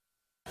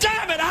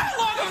damn it, how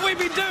long have we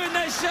been doing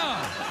this show?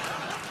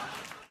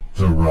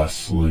 The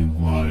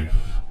Wrestling Life.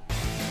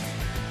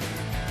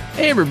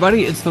 Hey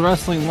everybody, it's The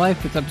Wrestling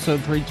Life. It's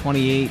episode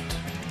 328.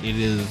 It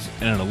is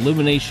an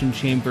Elimination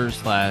Chamber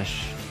 /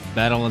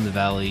 Battle in the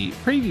Valley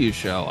preview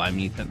show. I'm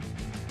Ethan.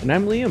 And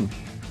I'm Liam.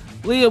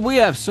 Liam, we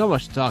have so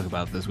much to talk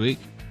about this week.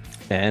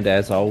 And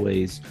as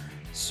always,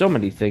 so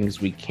many things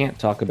we can't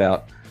talk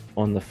about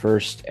on the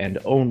first and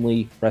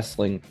only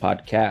wrestling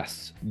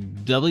podcast.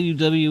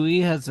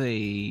 WWE has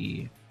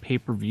a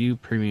pay-per-view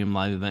premium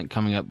live event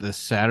coming up this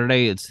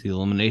Saturday. It's the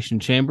Elimination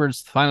Chamber.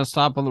 It's the final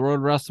stop on the road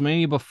to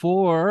WrestleMania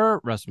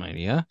before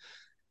WrestleMania.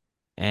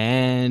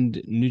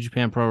 And New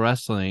Japan Pro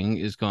Wrestling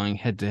is going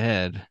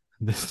head-to-head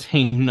the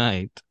same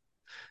night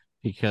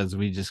because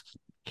we just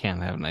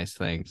can't have nice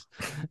things.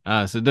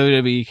 So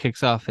WWE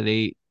kicks off at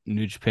 8.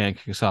 New Japan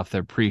kicks off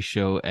their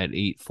pre-show at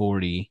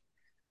 8:40.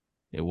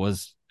 It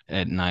was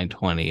at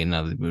 9:20, and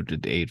now they moved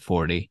it to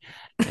 8:40.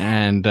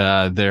 And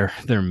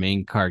their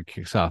main card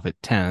kicks off at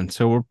 10.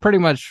 So we're pretty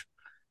much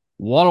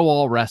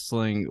wall-to-wall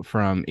wrestling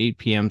from 8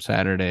 p.m.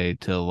 Saturday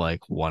till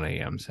like 1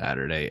 a.m.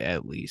 Saturday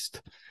at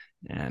least.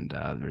 And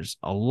there's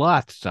a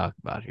lot to talk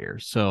about here.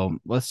 So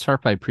let's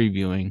start by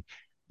previewing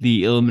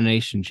the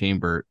Elimination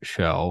Chamber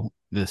show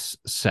this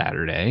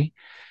Saturday.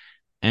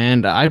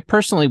 And I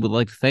personally would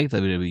like to thank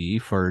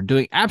WWE for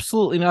doing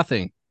absolutely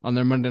nothing on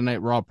their Monday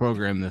Night Raw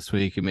program this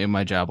week. It made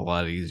my job a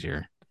lot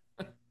easier.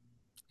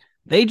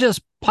 They just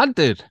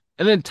punted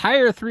an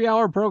entire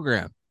 3-hour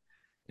program.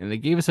 And they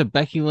gave us a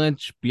Becky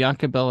Lynch,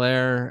 Bianca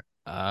Belair,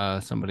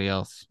 somebody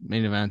else,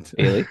 main event.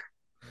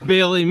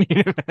 Bailey main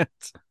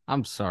event.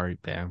 I'm sorry,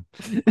 Pam.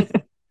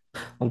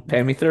 Well,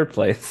 Pammy third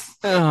place.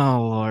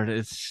 Oh, Lord.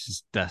 It's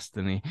just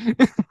destiny.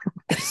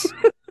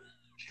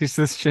 She's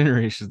this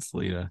generation's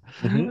Lita.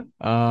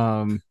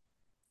 Mm-hmm.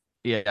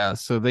 Yeah,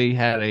 so they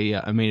had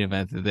a main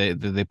event that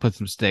they put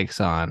some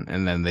stakes on,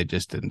 and then they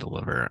just didn't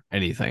deliver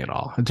anything at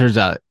all. It turns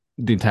out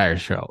the entire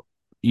show,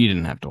 you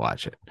didn't have to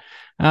watch it.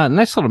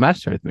 Nice little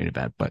match there at the main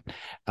event, but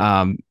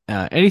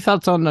any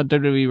thoughts on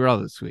WWE Raw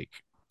this week?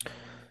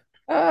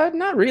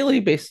 Not really.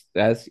 Based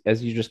as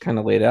you just kind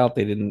of laid out,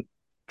 they didn't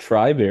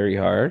try very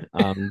hard.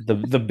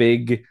 The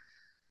big,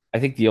 I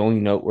think the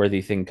only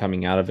noteworthy thing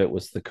coming out of it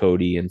was the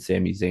Cody and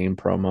Sami Zayn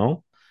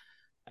promo,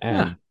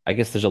 and I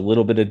guess there's a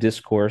little bit of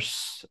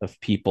discourse of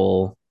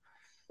people.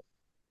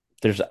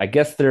 I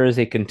guess there is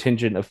a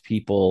contingent of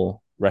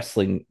people,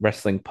 wrestling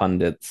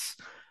pundits,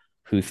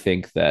 who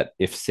think that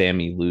if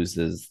Sami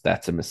loses,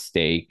 that's a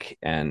mistake,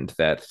 and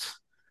that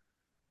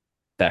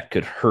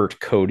could hurt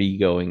Cody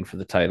going for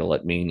the title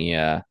at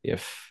Mania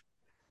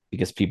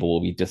because people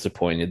will be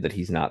disappointed that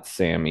he's not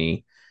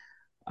Sami.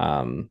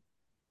 I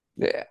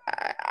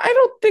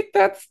don't think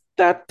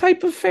that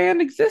type of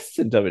fan exists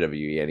in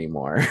WWE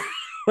anymore.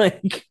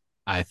 Like,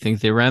 I think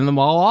they ran them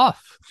all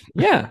off.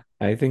 Yeah,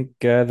 I think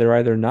they're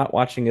either not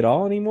watching it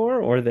all anymore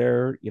or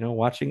they're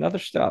watching other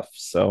stuff.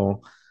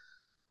 So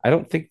I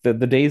don't think that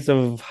the days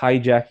of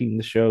hijacking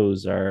the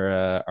shows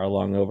are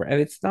long over, and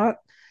it's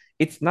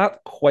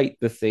not quite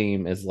the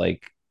same as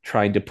like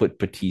trying to put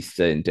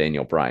Batista in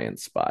Daniel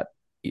Bryan's spot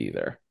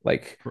either.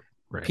 Like,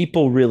 right.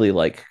 People really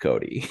like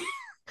Cody.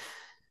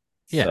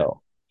 Yeah.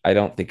 So I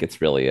don't think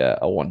it's really a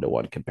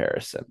one-to-one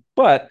comparison.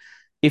 But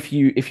if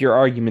your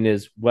argument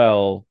is,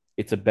 well,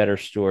 it's a better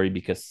story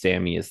because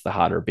Sami is the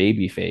hotter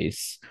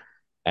babyface,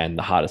 and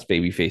the hottest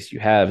babyface you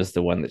have is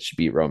the one that should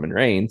beat Roman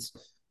Reigns,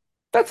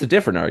 that's a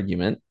different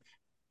argument.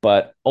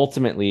 But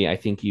ultimately, I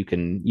think you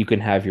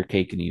can have your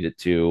cake and eat it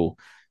too.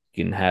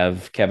 You can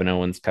have Kevin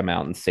Owens come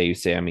out and save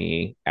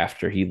Sami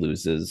after he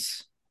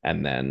loses,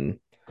 and then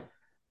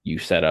you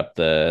set up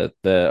the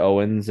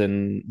Owens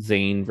and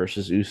Zayn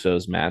versus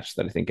Usos match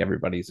that I think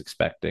everybody's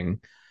expecting,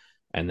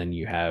 and then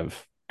you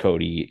have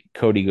Cody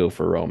go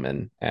for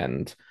Roman,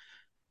 and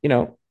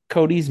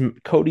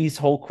Cody's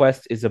whole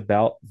quest is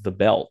about the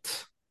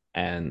belt,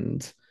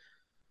 and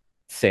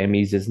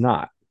Sami's is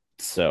not.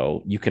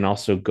 So you can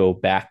also go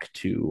back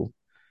to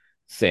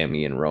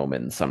Sami and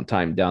Roman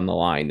sometime down the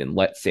line and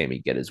let Sami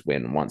get his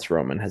win once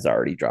Roman has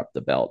already dropped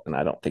the belt, and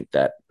I don't think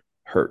that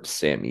hurts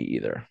Sami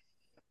either.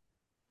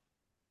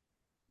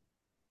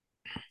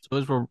 So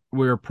as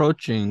we're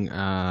approaching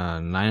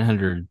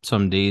 900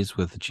 some days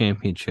with the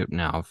championship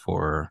now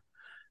for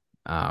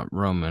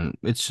Roman,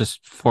 it's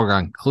just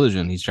foregone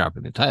conclusion he's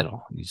dropping the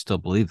title. You still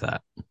believe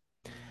that?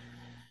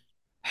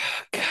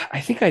 God,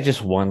 I think I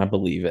just want to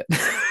believe it.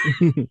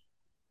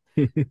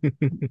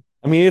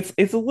 I mean,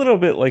 it's a little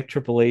bit like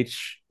Triple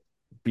H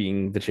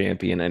being the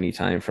champion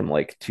anytime from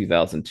like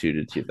 2002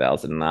 to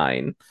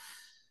 2009.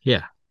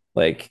 Yeah.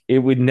 Like, it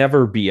would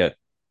never be a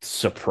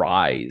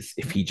surprise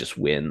if he just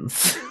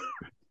wins.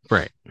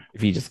 Right.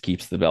 If he just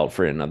keeps the belt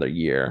for another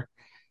year.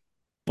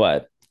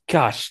 But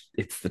gosh,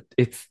 it's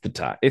the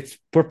time.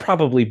 We're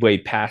probably way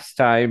past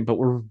time, but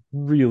we're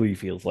really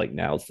feels like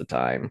now's the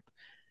time.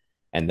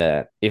 And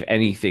that if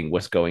anything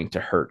was going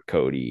to hurt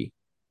Cody,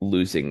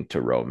 losing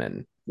to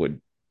Roman would,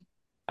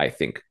 I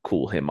think,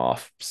 cool him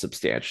off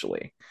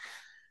substantially.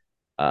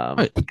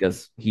 Right.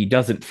 because he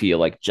doesn't feel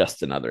like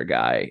just another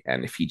guy.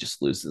 And if he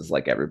just loses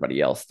like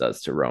everybody else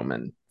does to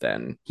Roman,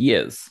 then he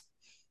is.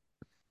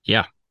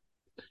 Yeah.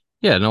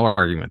 Yeah, no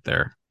argument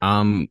there.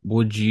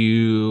 Would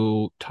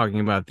you talking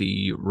about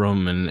the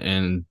Roman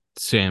and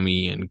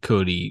Sammy and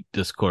Cody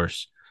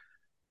discourse?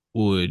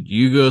 Would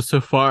you go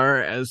so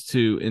far as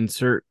to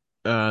insert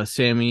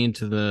Sammy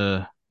into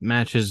the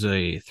match as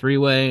a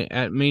three-way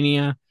at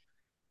Mania?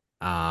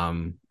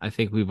 I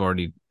think we've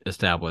already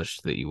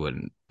established that you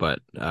wouldn't, but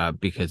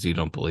because you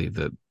don't believe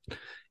that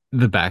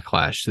the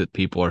backlash that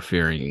people are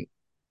fearing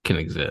can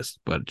exist.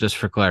 But just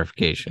for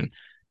clarification,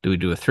 do we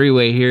do a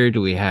three-way here?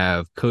 Do we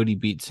have Cody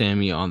beat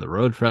Sammy on the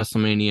road for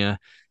WrestleMania?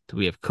 Do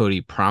we have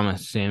Cody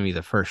promise Sammy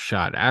the first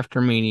shot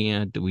after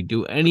Mania? Do we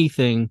do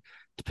anything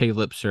to pay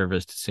lip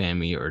service to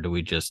Sammy, or do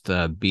we just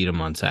beat him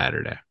on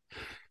Saturday?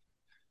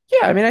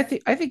 Yeah, I mean, I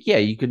think yeah,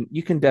 you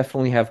can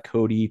definitely have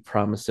Cody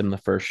promise him the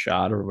first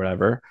shot or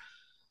whatever.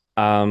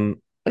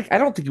 Like I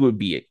don't think it would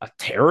be a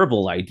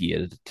terrible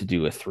idea to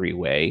do a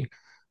three-way,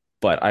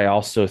 but I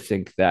also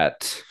think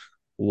that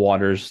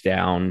waters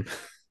down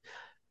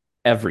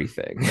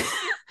everything.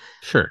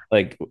 Sure.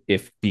 Like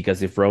if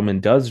Roman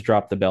does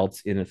drop the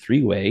belts in a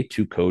three-way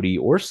to Cody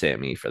or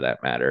Sammy for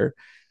that matter,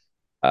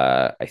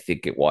 I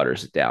think it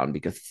waters it down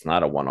because it's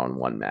not a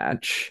one-on-one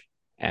match.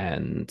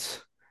 And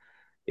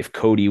if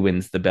Cody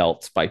wins the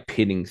belts by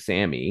pinning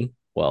Sammy,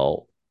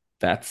 well,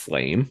 that's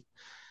lame.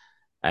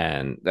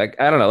 And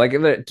like I don't know, like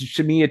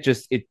to me,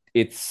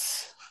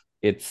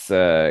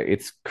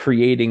 it's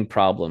creating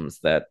problems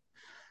that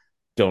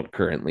don't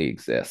currently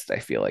exist. I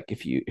feel like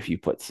if you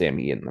put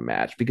Sammy in the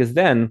match, because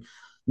then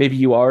maybe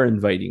you are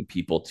inviting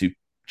people to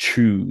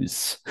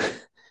choose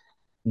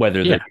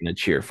whether they're Yeah. going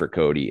to cheer for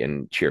Cody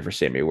and cheer for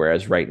Sammy.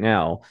 Whereas right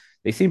now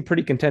they seem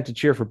pretty content to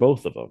cheer for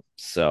both of them.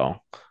 So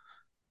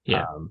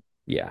Yeah.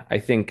 yeah, I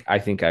think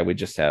I would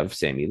just have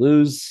Sammy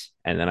lose,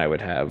 and then I would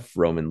have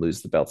Roman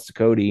lose the belts to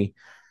Cody,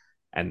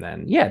 and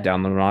then yeah,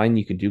 down the line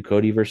you can do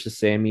Cody versus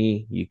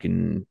Sammy. You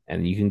can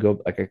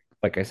go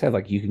like I said,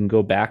 like you can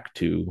go back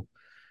to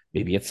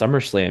maybe at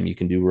SummerSlam you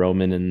can do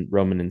Roman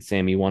and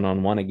Sammy one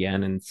on one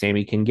again, and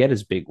Sammy can get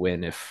his big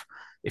win if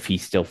he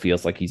still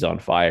feels like he's on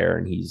fire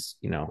and he's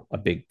a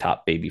big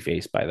top baby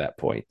face by that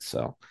point.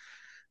 So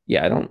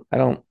yeah, I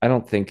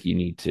don't think you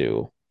need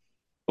to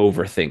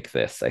overthink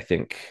this. I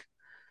think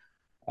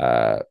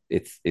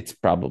it's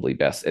probably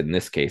best in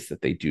this case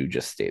that they do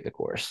just stay the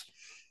course.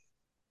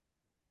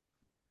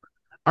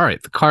 All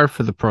right. The card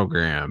for the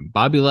program: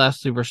 Bobby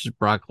Lashley versus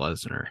Brock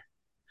Lesnar.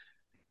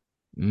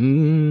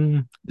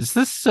 Is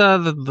this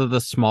the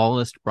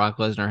smallest Brock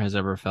Lesnar has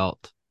ever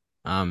felt?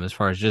 As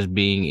far as just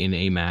being in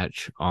a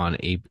match on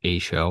a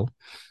show.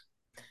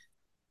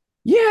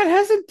 Yeah, it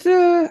hasn't.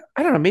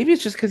 I don't know. Maybe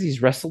it's just because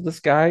he's wrestled this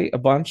guy a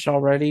bunch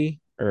already,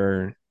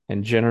 or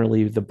and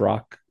generally the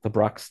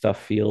Brock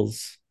stuff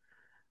feels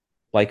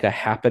like a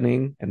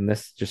happening, and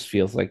this just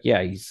feels like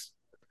yeah, he's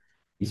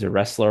a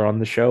wrestler on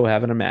the show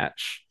having a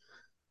match.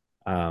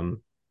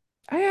 Um,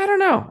 I don't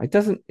know. It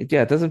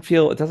doesn't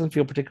feel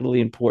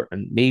particularly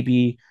important.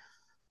 Maybe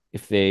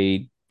if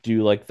they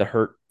do like the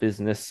Hurt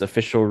Business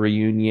official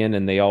reunion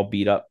and they all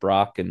beat up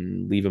Brock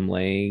and leave him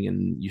laying,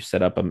 and you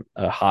set up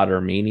a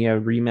hotter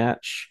Mania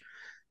rematch,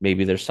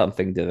 maybe there's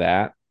something to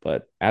that.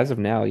 But as of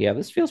now, yeah,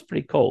 this feels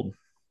pretty cold.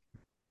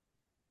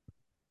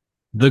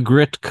 The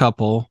Grit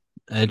couple,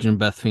 Edge and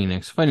Beth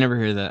Phoenix. If I never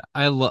hear that,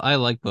 I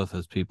like both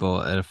those people,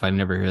 and if I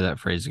never hear that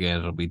phrase again,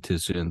 it'll be too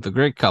soon. The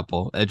Grit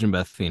couple, Edge and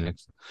Beth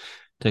Phoenix,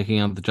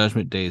 taking on the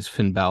Judgment Days,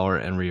 Finn Balor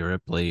and Rhea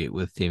Ripley,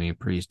 with Damian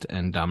Priest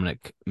and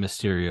Dominic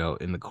Mysterio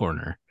in the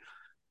corner.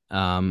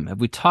 Have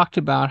we talked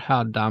about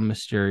how Dom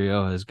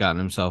Mysterio has gotten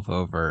himself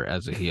over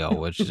as a heel,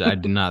 which I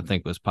did not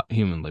think was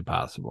humanly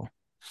possible?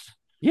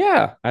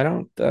 Yeah, I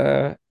don't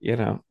I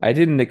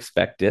didn't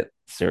expect it,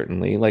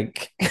 certainly.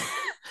 Like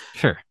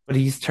Sure. but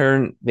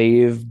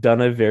they've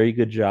done a very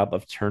good job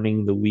of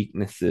turning the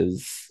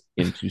weaknesses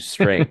into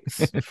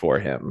strengths for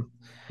him.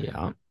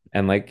 Yeah.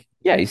 And like,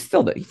 yeah, he's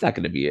not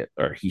going to be it,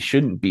 or he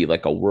shouldn't be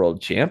like a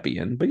world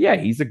champion. But yeah,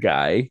 he's a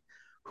guy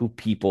who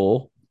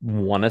people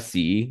want to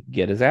see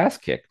get his ass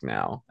kicked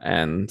now,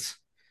 and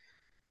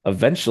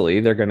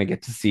eventually they're going to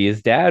get to see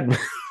his dad,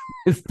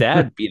 his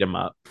dad beat him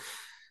up,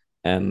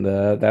 and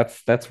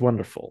that's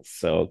wonderful.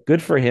 So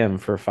good for him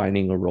for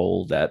finding a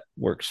role that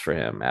works for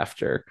him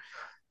after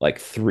like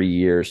 3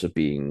 years of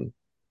being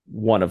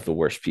one of the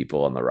worst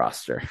people on the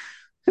roster.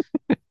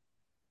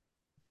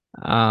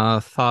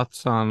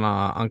 Thoughts on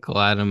Uncle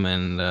Adam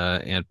and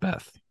Aunt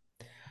Beth,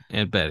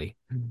 Aunt Betty?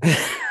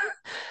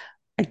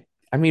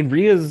 I mean,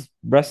 Rhea's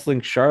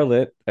wrestling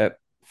Charlotte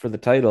for the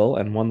title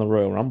and won the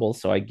Royal Rumble,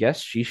 so I guess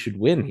she should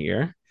win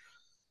here.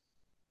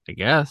 I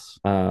guess.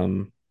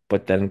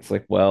 But then it's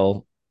like,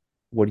 well,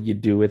 what do you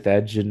do with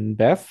Edge and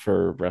Beth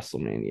for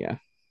WrestleMania?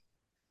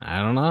 I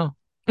don't know.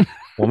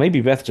 Well,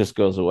 maybe Beth just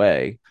goes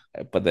away,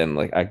 but then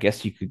like I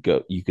guess you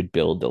could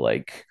build to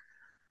like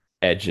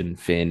Edge and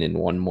Finn in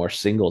one more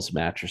singles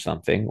match or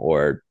something,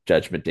 or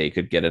Judgment Day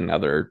could get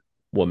another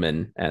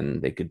woman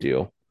and they could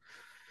do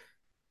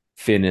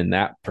Finn and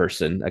that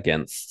person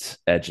against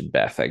Edge and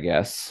Beth, I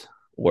guess.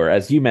 Or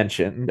as you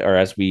mentioned, or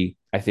as we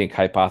I think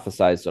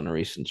hypothesized on a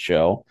recent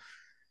show,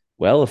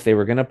 well, if they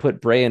were going to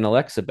put Bray and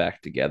Alexa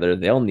back together,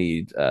 they'll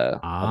need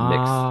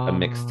a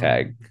mixed Ah,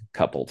 tag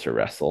couple to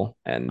wrestle,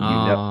 and we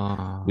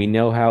ah,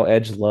 know how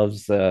Edge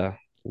loves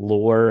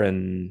lore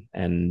and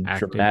acting.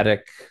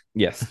 dramatic,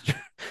 yes,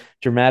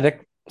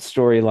 dramatic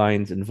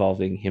storylines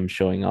involving him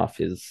showing off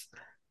his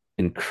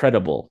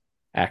incredible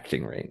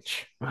acting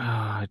range.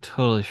 I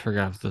totally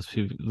forgot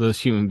those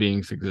human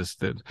beings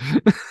existed.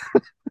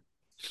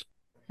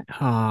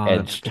 Oh,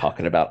 Edge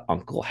talking about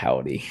Uncle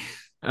Howdy.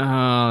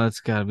 that's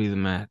got to be the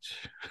match.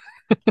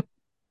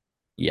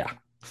 Yeah.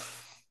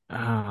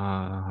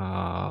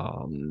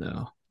 Oh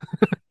no.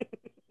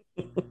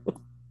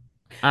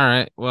 All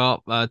right.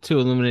 Well, two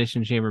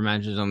Elimination Chamber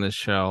matches on this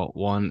show.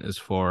 One is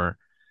for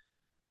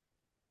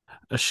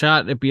a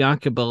shot at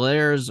Bianca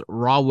Belair's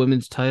Raw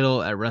Women's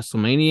title at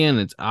WrestleMania, and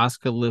it's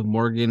Asuka, Liv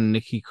Morgan,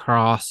 Nikki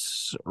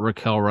Cross,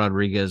 Raquel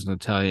Rodriguez,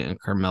 Natalia,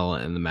 and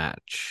Carmella in the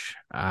match.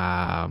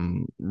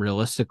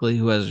 Realistically,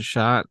 who has a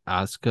shot?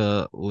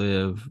 Asuka,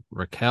 Liv,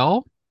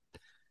 Raquel.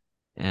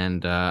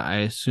 And I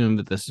assume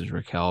that this is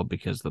Raquel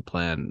because the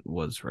plan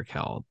was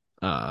Raquel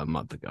a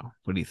month ago.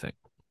 What do you think?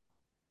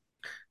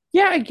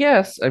 Yeah, I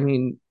guess. I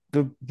mean,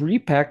 the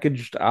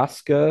repackaged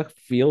Asuka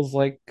feels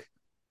like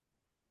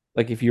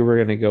if you were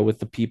going to go with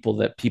the people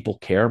that people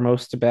care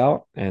most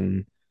about,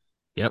 and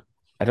Yep.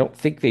 I don't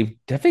think they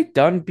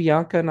done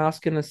Bianca and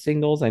Asuka in a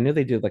singles. I know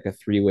they did like a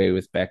three-way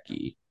with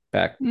Becky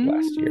back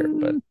last year,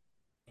 but Mm,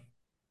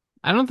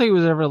 I don't think it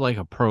was ever like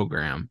a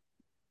program,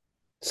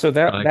 so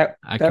but that that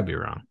I could that be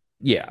wrong.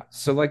 yeah,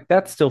 so like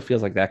that still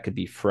feels like that could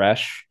be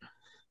fresh,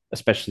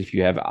 especially if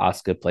you have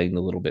Asuka playing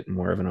a little bit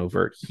more of an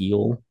overt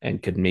heel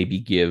and could maybe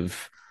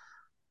give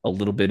a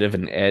little bit of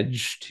an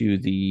edge to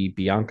the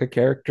Bianca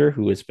character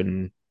who has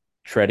been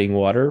treading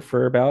water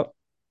for about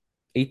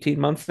 18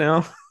 months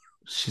now.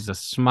 She's a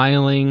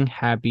smiling,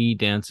 happy,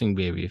 dancing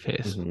baby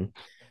face. Mm-hmm.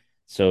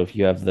 So if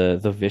you have the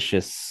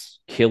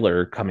vicious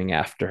killer coming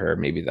after her,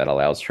 maybe that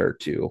allows her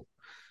to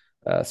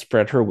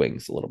spread her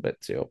wings a little bit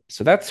too.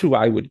 So that's who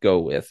I would go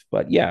with.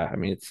 But yeah, I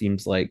mean, it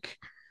seems like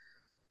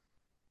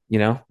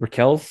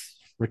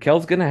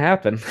Raquel's gonna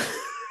happen.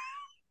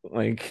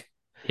 Like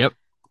Yep.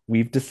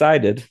 we've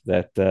decided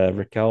that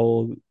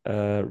Raquel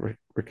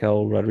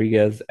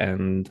Rodriguez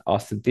and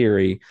Austin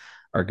Theory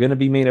are going to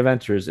be main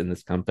eventers in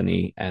this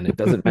company, and it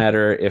doesn't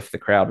matter if the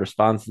crowd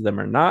responds to them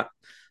or not,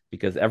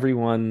 because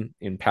everyone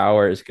in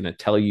power is going to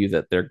tell you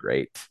that they're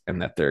great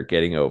and that they're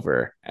getting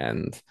over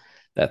and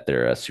that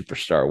they're a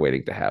superstar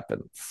waiting to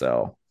happen.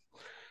 So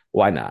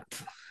why not?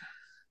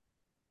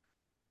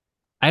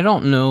 I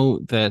don't know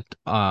that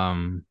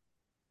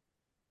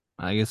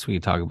I guess we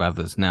could talk about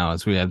this now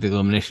as we have the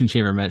Elimination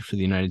Chamber match for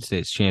the United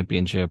States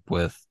Championship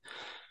with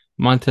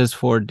Montez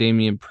Ford,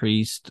 Damian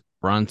Priest,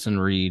 Bronson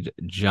Reed,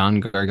 John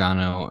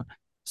Gargano,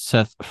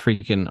 Seth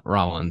freaking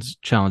Rollins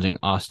challenging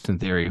Austin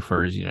Theory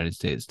for his United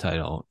States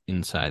title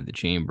inside the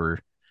chamber.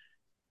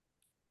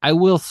 I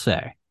will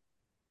say,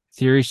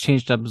 Theory's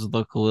changed up his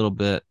look a little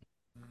bit.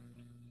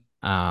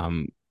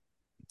 Um,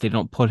 they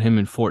don't put him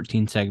in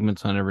 14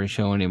 segments on every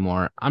show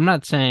anymore. I'm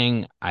not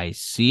saying I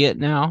see it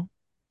now,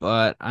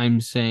 but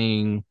I'm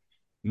saying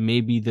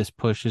maybe this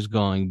push is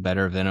going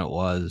better than it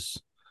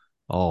was,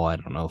 I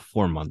don't know,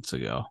 4 months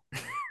ago.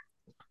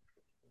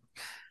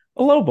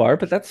 A low bar,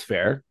 but that's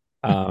fair.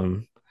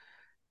 Um,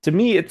 to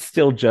me, it's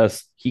still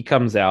just he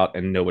comes out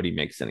and nobody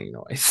makes any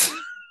noise.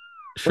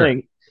 Sure.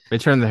 Like They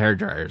turn the hair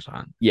dryers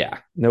on. yeah,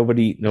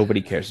 nobody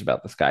cares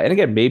about this guy. And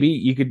again, maybe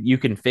you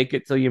can fake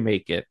it till you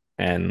make it,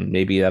 and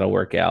maybe that'll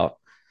work out.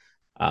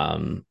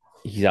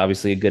 He's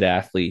obviously a good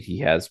athlete. He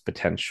has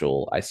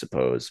potential, I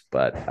suppose,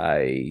 but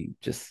I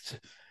just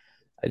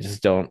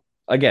don't.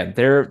 Again,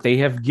 they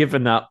have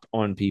given up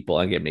on people.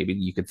 Again, maybe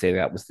you could say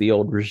that was the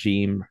old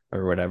regime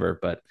or whatever,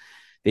 but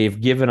they've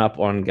given up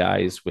on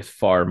guys with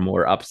far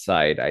more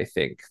upside, I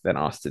think, than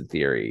Austin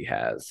Theory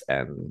has.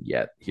 And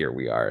yet here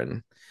we are,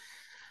 and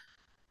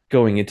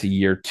going into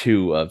year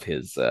two of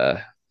his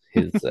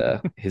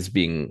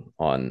being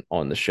on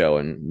the show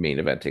and main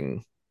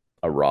eventing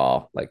a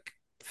Raw like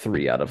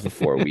 3 out of the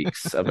 4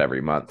 weeks of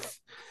every month,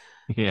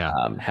 Yeah.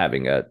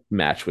 having a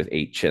match with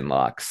 8 chin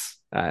locks,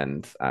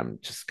 and I'm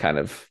just kind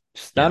of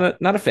just Yeah.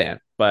 not a fan.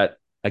 But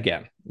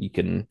again, you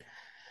can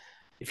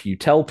if you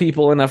tell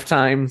people enough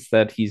times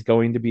that he's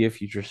going to be a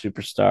future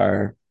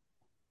superstar,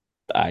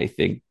 I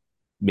think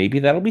maybe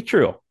that'll be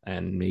true,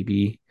 and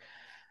maybe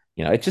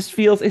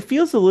it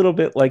feels a little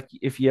bit like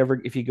if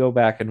you go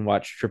back and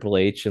watch Triple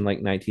H in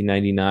like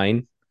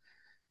 1999,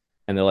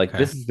 and they're like, Okay.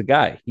 this is the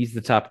guy, he's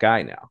the top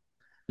guy now,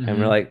 and we're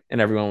Mm-hmm. like,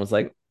 and everyone was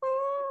like,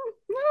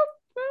 no, I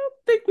don't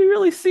think we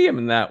really see him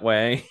in that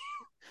way.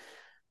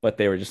 But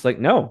they were just like,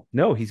 no,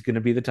 he's going to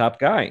be the top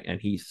guy,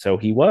 and he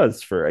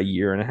was for a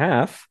year and a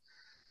half,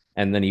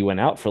 and then he went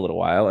out for a little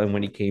while, and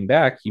when he came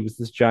back, he was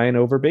this giant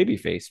over baby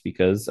face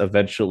because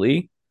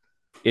eventually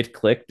it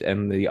clicked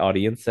and the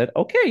audience said,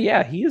 okay,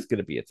 yeah, he is going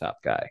to be a top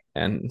guy.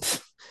 And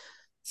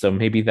So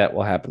maybe that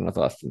will happen with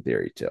Austin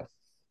Theory too.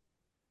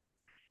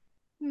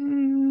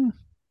 Mm,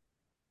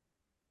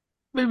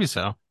 maybe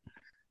so.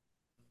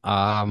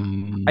 I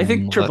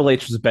think Let, Triple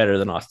H was better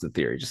than Austin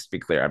Theory. Just to be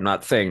clear, I'm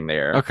not saying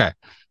they're okay.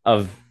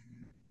 of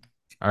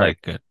All like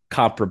right, good.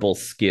 comparable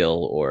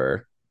skill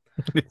or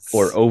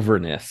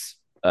overness.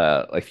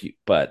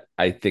 But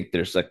I think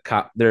there's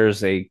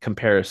a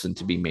comparison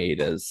to be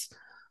made as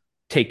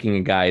taking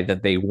a guy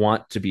that they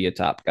want to be a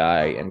top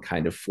guy and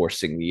kind of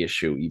forcing the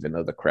issue, even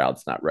though the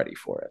crowd's not ready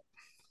for it.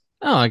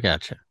 Oh, I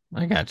gotcha.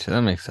 I gotcha.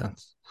 That makes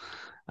sense.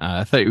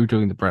 I thought you were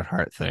doing the Bret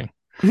Hart thing.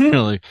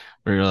 You're like,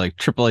 where you're like,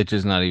 Triple H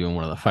is not even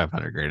one of the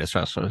 500 greatest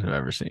wrestlers I've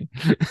ever seen.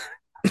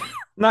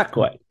 Not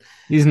quite.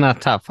 He's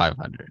not top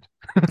 500.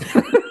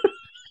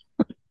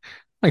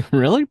 Like,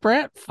 really,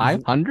 Brett?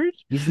 500?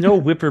 He's no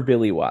Whipper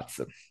Billy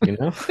Watson, you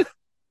know?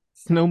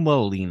 It's no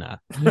Molina.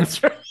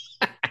 That's right.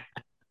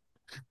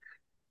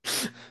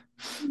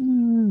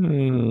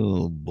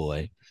 Oh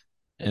boy.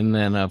 And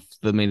then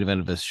the main event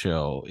of this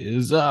show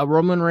is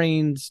Roman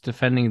Reigns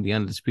defending the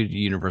undisputed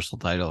Universal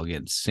title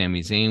against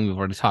Sami Zayn. We've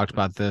already talked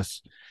about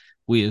this.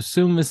 We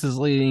assume this is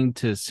leading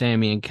to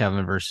Sami and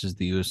Kevin versus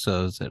the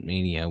Usos at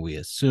Mania. We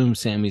assume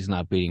Sami's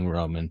not beating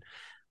Roman.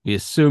 We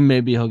assume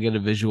maybe he'll get a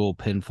visual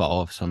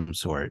pinfall of some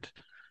sort.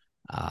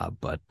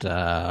 But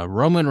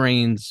Roman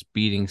Reigns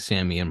beating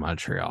Sami in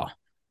Montreal.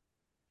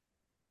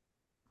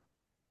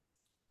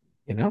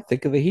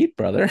 Think of the heat,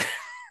 brother.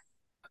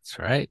 That's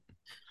right.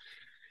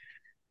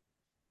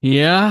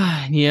 Yeah.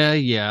 I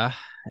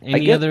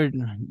Any get. other?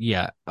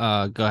 Yeah.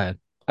 Go ahead.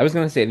 I was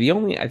gonna say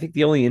I think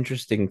the only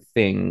interesting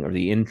thing or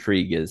the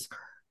intrigue is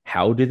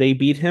how do they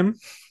beat him?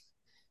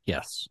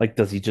 Yes. Like,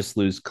 does he just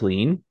lose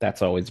clean?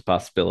 That's always a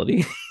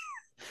possibility.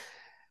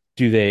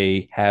 Do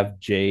they have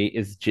Jay?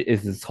 Is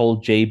this whole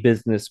Jay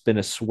business been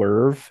a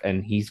swerve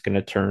and he's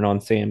gonna turn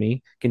on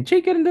Sammy? Can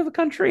Jay get into the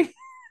country?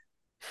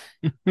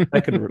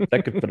 That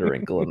could put a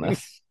wrinkle in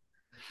this.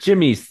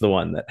 Jimmy's the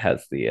one that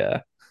has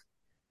the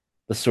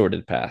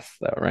sordid past,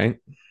 though, right?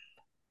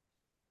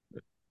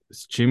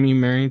 Is Jimmy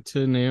married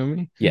to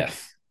Naomi?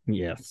 Yes.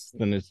 Yes.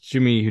 Then it's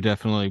Jimmy who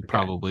definitely Okay.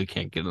 probably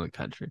can't get in the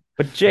country.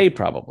 But Jay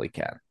probably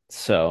can.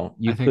 So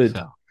I think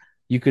so.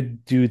 you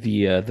could do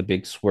the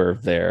big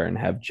swerve there and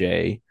have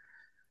Jay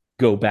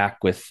go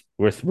back with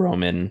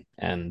Roman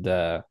and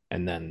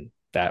then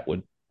that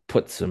would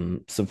put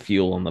some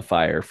fuel on the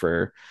fire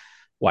for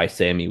why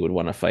Sammy would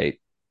want to fight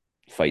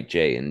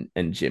Jay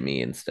and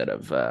Jimmy instead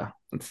of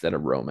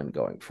Roman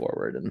going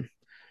forward. And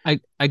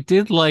I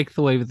did like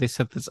the way that they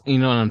set this. You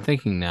know what I'm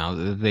thinking now?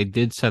 That they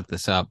did set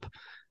this up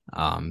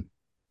um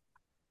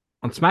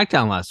on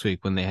SmackDown last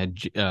week when they had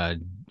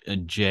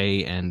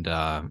Jay and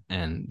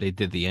they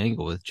did the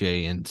angle with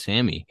Jay and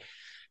Sammy.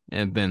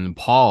 And then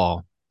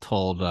Paul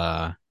told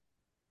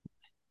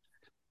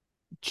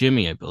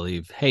Jimmy, I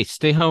believe, hey,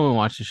 stay home and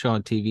watch the show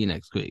on TV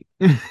next week.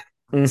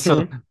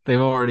 So they've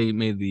already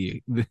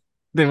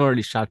they've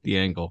already shot the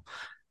angle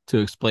to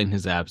explain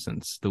his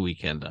absence the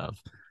weekend of.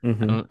 I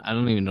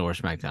don't even know where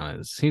SmackDown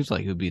is. Seems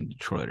like it would be in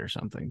Detroit or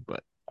something,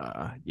 but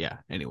yeah.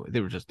 Anyway,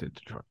 they were just in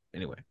Detroit.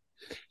 Anyway,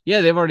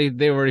 yeah, they've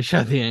already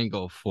shot the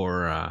angle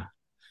for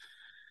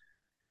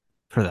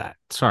that.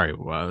 Sorry,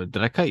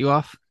 did I cut you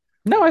off?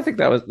 No, I think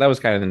that was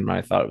kind of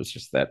my thought. It was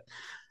just that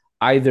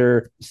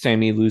either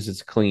Sammy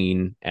loses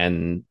clean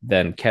and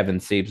then Kevin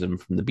saves him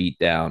from the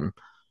beatdown,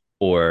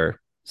 or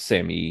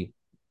Sammy,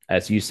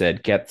 as you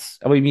said, gets.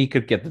 I mean, he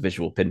could get the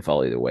visual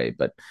pinfall either way,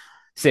 but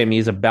Sammy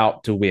is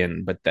about to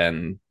win, but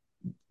then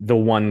the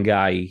one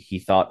guy he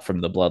thought from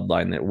the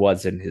bloodline that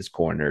was in his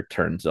corner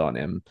turns on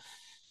him,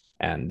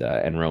 and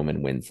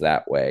Roman wins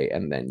that way,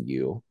 and then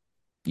you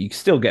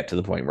still get to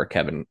the point where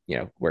Kevin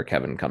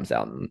comes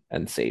out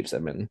and saves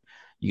him, and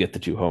you get the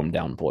two home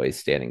down boys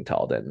standing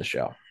tall to end the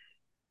show.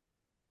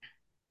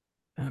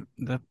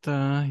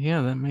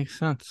 Yeah, that makes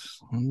sense.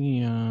 Let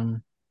me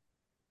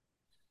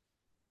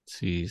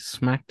see.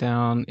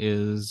 SmackDown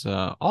is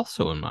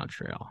also in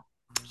Montreal.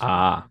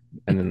 And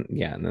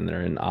then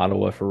they're in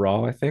Ottawa for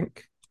Raw, I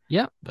think.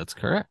 Yeah, that's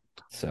correct.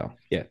 So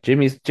yeah,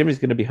 Jimmy's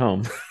gonna be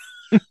home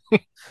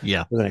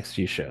Yeah, for the next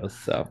few shows.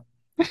 So,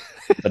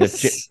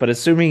 but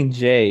assuming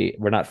Jay,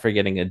 we're not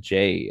forgetting a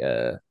Jay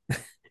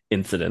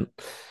incident.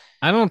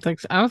 I don't think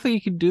so. I don't think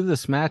you could do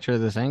this match or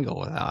this angle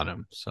without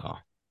him. So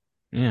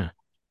yeah.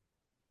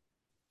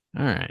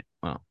 All right.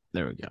 Well,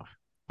 there we go.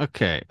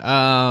 Okay.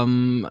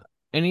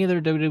 Any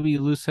other WWE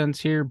loose ends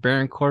here?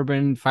 Baron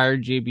Corbin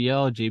fired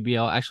JBL.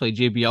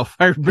 JBL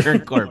fired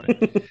Baron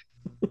Corbin.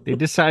 They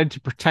decided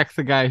to protect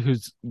the guy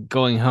who's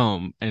going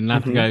home and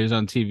not the guy who's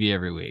on TV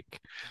every week.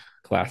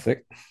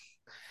 Classic.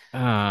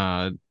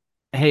 Hey,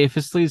 if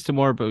this leads to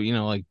more, but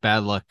like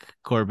bad luck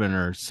Corbin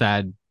or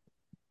sad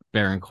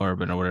Baron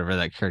Corbin or whatever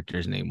that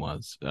character's name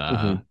was,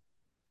 I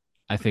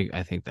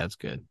think that's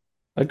good.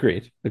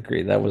 Agreed.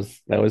 That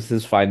was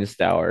his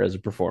finest hour as a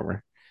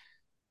performer.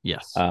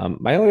 Yes.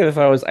 My only other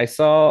thought was I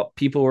saw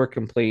people were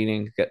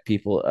complaining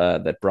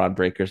that Bron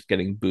Breakker's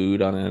getting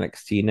booed on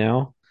NXT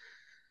now.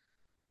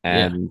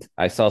 And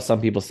I saw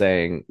some people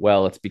saying,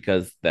 well, it's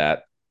because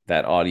that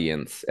that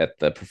audience at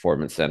the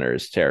performance center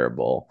is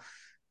terrible.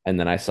 And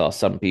then I saw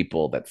some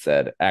people that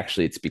said,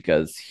 actually, it's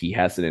because he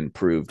hasn't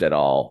improved at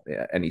all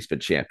and he's been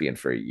champion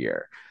for a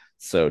year.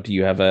 So do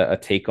you have a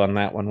take on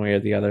that one way or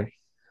the other?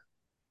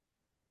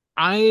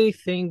 I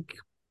think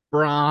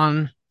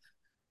Bron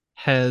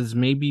has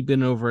maybe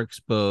been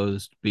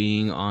overexposed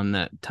being on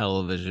that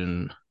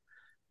television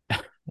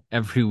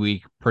every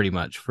week pretty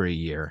much for a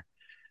year.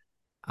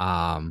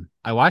 I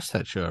watch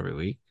that show every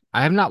week.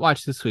 I have not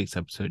watched this week's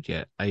episode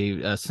yet.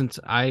 Since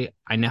I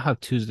now have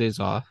Tuesdays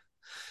off.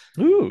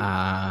 Ooh.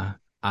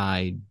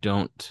 I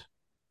don't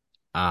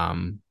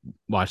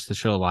watch the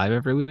show live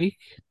every week.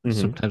 Mhm.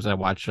 Sometimes I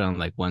watch it on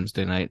like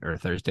Wednesday night or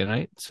Thursday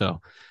night.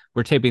 So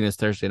we're taping this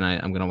Thursday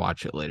night. I'm gonna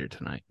watch it later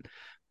tonight.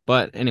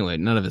 But anyway,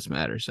 none of this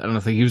matters. I don't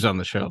think he was on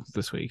the show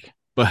this week.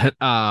 But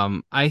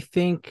I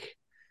think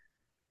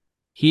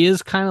he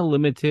is kind of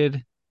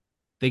limited.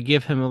 They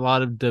give him a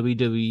lot of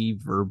WWE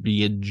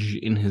verbiage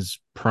in his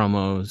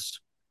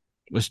promos,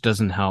 which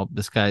doesn't help.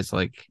 This guy's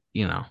like,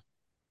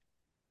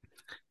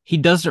 he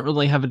doesn't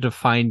really have a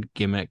defined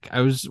gimmick. I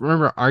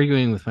remember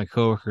arguing with my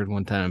coworker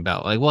one time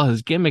about like, well,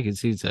 his gimmick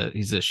is he's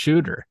a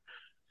shooter,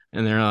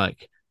 and they're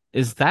like,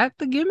 is that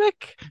the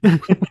gimmick?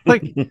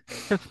 Like,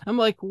 I'm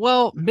like,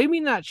 well, maybe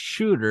not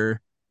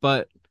shooter,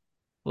 but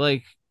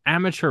like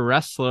amateur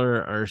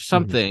wrestler or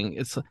something.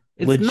 It's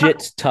legit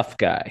not, tough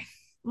guy.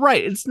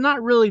 right. It's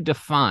not really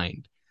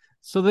defined.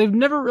 So they've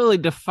never really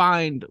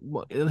defined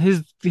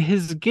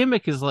his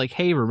gimmick is like,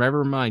 hey,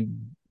 remember my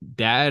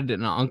dad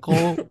and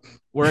uncle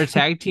were a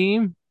tag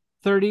team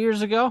 30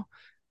 years ago,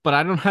 but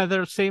I don't have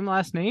their same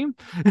last name.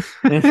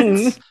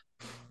 I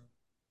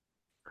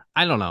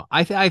don't know.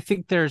 I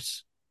think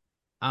there's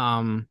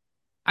I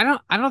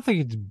don't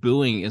think it's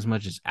booing as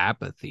much as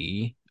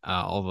apathy.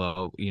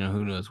 Although,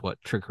 who knows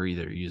what trickery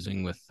they're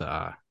using with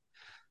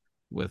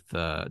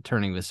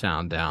turning the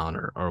sound down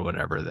or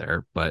whatever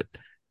there. But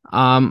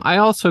I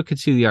also could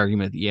see the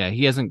argument that, yeah,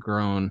 he hasn't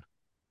grown.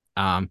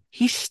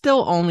 He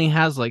still only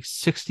has like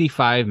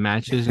 65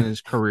 matches in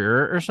his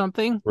career or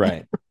something.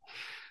 Right.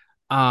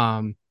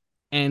 And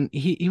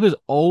he was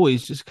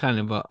always just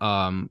kind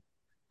of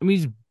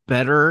he's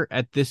better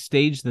at this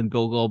stage than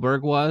Bill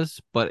Goldberg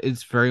was, but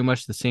it's very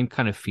much the same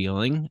kind of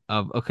feeling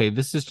of, okay,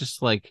 this is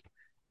just like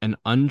an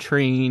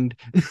untrained,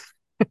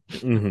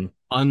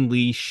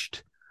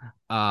 unleashed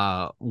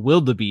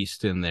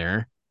wildebeest in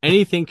there.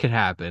 Anything could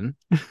happen.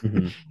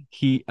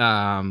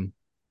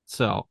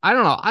 So I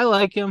don't know. I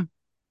like him.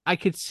 I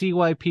could see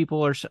why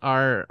people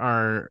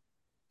are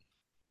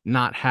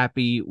not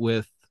happy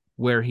with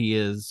where he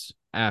is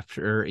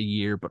after a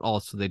year, but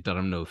also they've done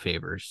him no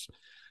favors.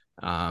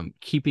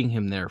 Keeping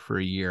him there for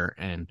a year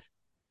and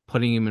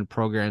putting him in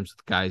programs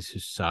with guys who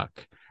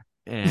suck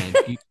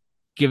and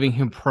giving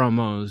him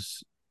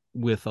promos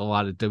with a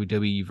lot of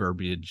WWE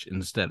verbiage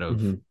instead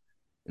of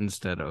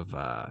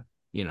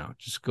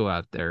just go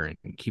out there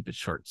and keep it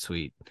short,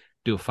 sweet,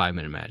 do a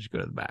 5-minute match, go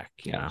to the back.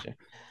 Gotcha.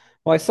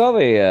 Well, I saw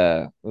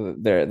they're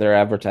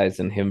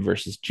advertising him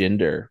versus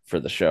Jinder for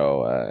the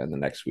show in the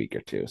next week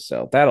or two,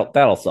 so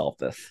that'll solve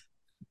this.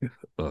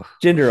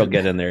 Jinder will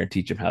get in there and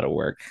teach him how to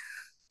work.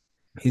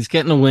 He's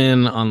getting a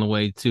win on the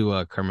way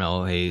to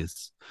Carmelo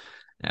Hayes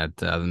at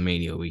the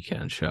Mania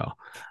weekend show.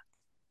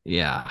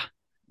 Yeah,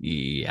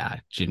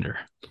 Jinder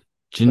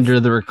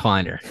the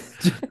recliner.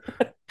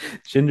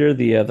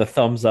 Jinder the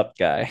thumbs up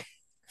guy.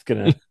 He's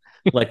gonna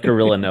let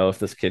Gorilla know if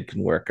this kid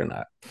can work or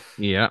not.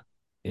 Yeah.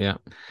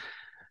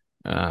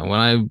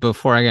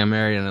 Before I got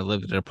married and I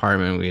lived in an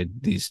apartment, we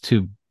had these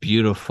two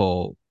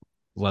beautiful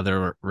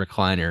leather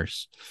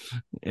recliners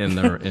in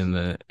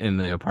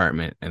the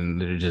apartment,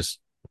 and they're just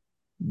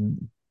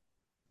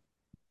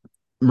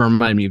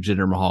remind me of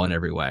Jinder Mahal in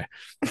every way.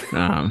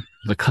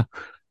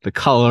 The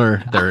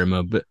color, their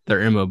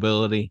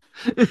immobility.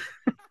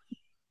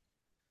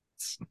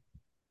 It's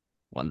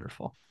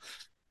wonderful.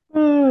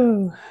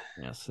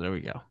 Yes, there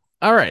we go.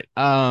 All right.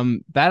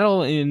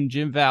 Battle in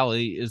Jim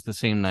Valley is the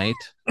same night.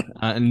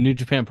 New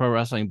Japan Pro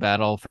Wrestling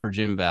Battle for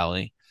Jim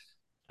Valley.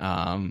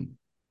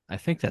 I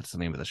think that's the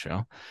name of the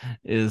show.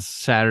 Is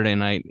Saturday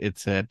night.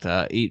 It's at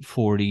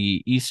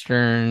 8:40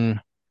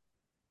 Eastern.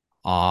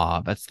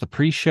 That's the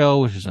pre-show,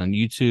 which is on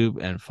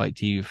YouTube and Fight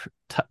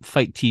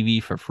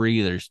TV for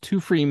free. There's 2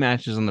 free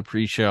matches on the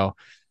pre-show.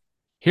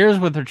 Here's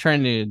what they're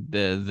trying to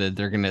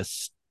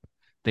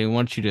they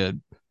want you to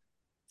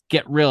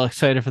get real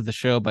excited for the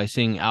show by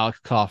seeing Alex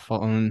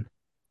Coughlin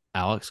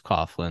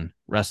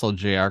wrestle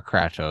JR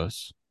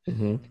Kratos,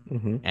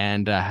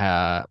 and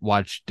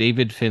watch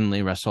David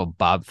Finlay wrestle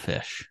Bob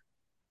Fish.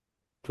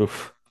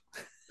 Oof.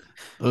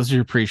 Those are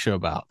your pre-show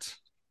bouts.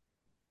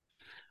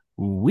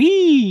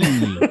 Wee.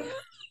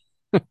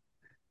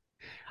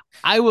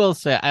 I will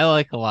say I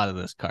like a lot of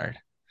this card.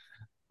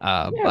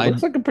 It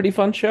looks like a pretty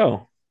fun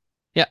show.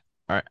 Yeah.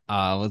 All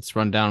right. Let's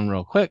run down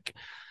real quick.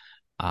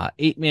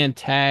 8-man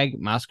tag: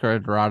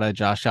 Mascara Dorada,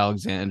 Josh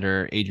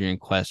Alexander, Adrian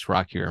Quest,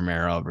 Rocky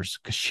Romero versus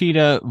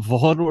Kushida,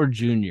 Volador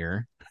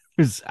Jr.,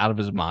 who's out of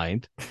his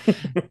mind,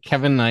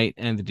 Kevin Knight,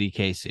 and the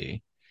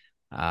DKC.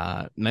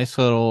 Nice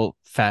little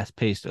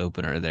fast-paced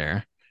opener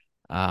there.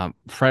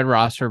 Fred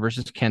Rosser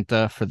versus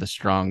Kenta for the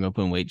strong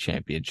open weight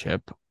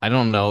championship. I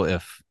don't know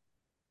if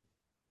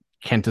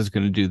Kenta's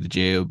going to do the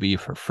JOB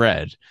for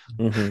Fred,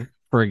 Mm-hmm.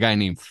 for a guy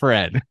named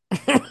Fred,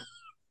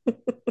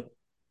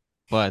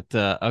 but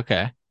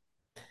okay.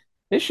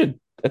 They should,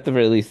 at the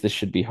very least, this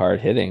should be hard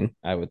hitting,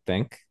 I would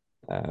think.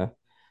 Uh,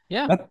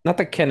 Yeah. not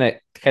that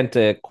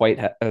Kenta quite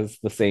has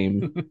the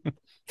same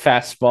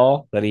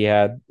fastball that he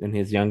had in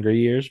his younger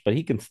years, but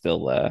he can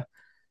still,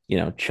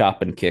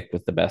 chop and kick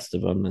with the best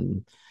of them.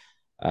 And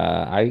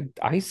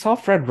I saw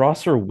Fred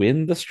Rosser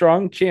win the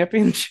Strong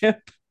Championship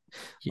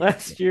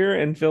last year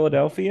in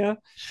Philadelphia.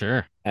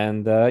 Sure.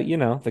 And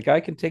the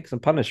guy can take some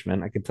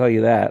punishment, I can tell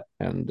you that.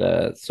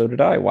 And so did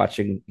I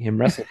watching him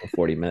wrestle for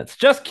 40 minutes.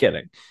 Just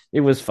kidding.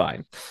 It was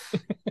fine.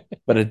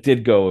 But it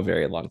did go a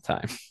very long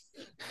time.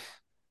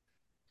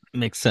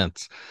 Makes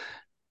sense.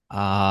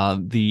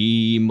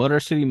 The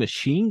Motor City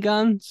Machine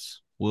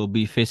Guns will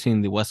be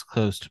facing the West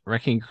Coast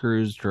Wrecking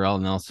Crews, Darrell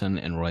Nelson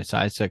and Royce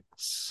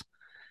Isaacs.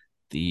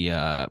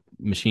 The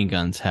Machine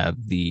Guns have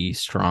the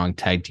strong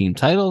tag team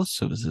titles,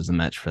 so this is a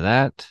match for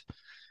that.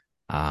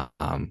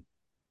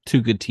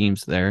 Two good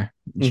teams there.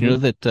 Did you know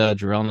that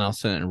Darrell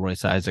Nelson and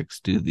Royce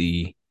Isaacs do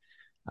the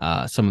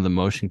some of the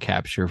motion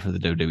capture for the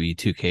WWE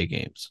 2K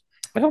games?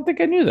 I don't think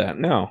I knew that.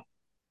 No.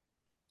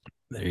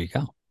 There you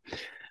go.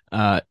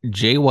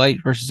 Jay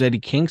White versus Eddie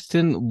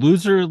Kingston.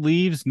 Loser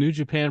leaves New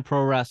Japan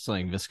Pro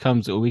Wrestling. This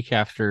comes a week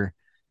after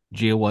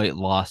Jay White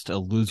lost a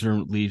loser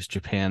leaves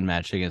Japan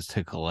match against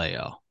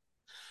Hikuleo.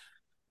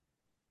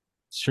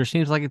 Sure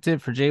seems like it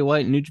did for Jay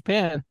White in New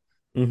Japan.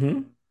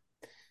 Mm-hmm.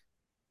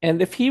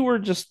 And if he were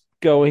just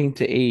going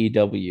to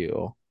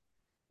AEW,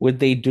 would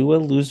they do a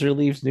loser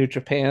leaves New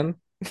Japan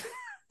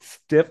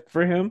stip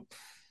for him?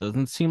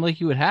 Doesn't seem like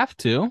you would have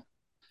to,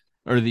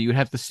 or that you would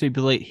have to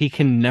stipulate he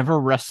can never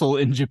wrestle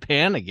in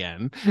Japan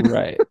again.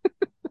 Right.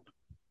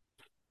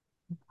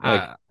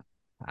 Like,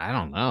 I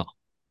don't know.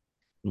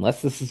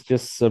 unless this is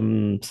just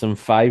some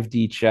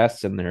 5D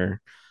chess and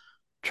they're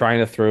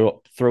trying to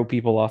throw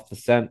people off the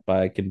scent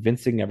by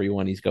convincing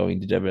everyone he's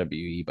going to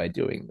WWE by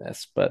doing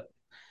this. But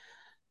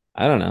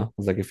I don't know.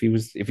 It's like if he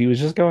was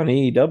just going to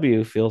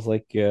AEW, feels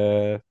like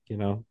you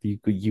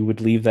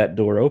would leave that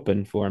door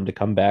open for him to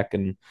come back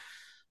and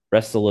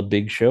wrestle a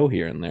big show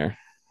here and there.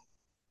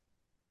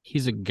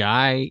 Here's a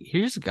guy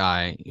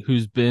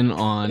who's been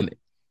on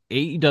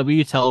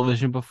AEW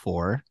television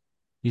before.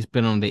 He's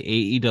been on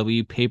the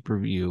AEW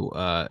pay-per-view,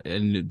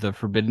 and the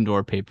Forbidden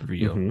Door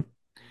pay-per-view.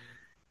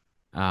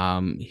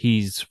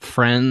 He's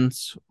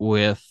friends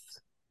with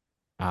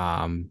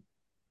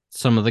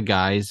some of the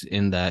guys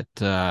in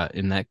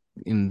the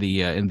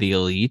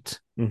elite.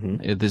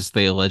 This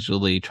they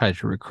allegedly tried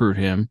to recruit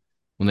him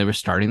when they were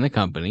starting the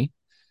company,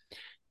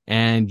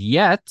 and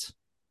yet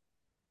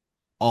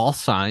all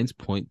signs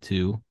point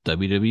to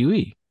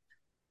WWE.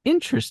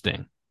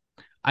 Interesting.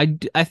 I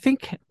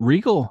think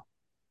Regal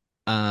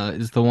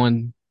is the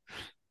one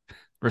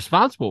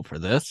responsible for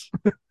this.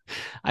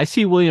 I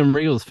see William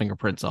Regal's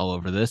fingerprints all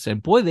over this,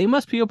 and boy, they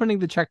must be opening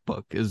the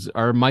checkbook.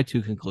 Are my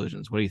two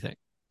conclusions. What do you think?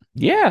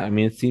 Yeah, I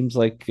mean, it seems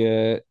like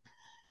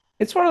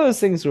it's one of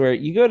those things where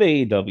you go to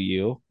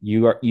AEW,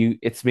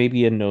 it's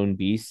maybe a known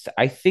beast.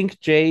 I think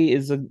Jay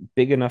is a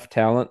big enough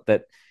talent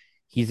that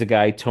he's a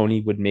guy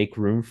Tony would make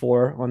room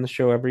for on the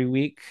show every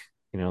week,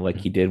 like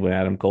he did when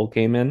Adam Cole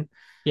came in.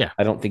 Yeah.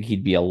 I don't think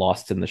he'd be a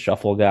lost in the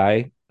shuffle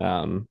guy.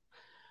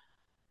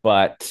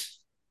 But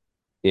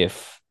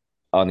if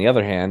on the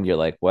other hand, you're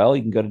like, well,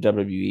 you can go to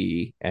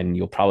WWE and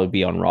you'll probably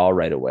be on Raw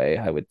right away,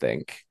 I would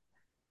think.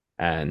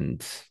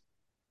 And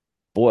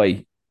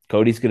boy,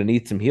 Cody's going to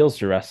need some heels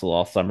to wrestle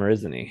all summer,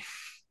 isn't he?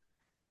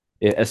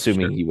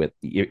 Assuming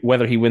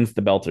whether he wins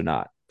the belt or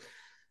not,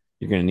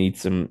 you're going to need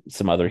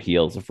some other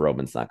heels if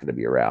Roman's not going to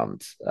be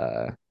around.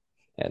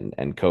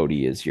 And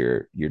Cody is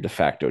your de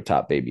facto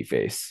top baby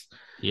face.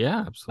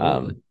 Yeah,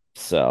 absolutely.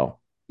 So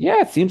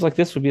yeah, it seems like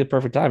this would be the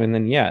perfect time. And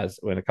then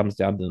when it comes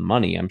down to the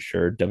money, I'm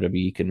sure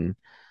WWE can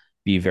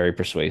be very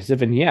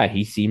persuasive. And yeah,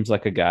 he seems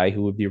like a guy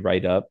who would be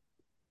right up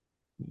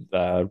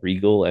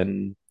Regal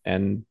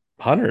and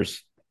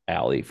Hunter's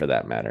alley for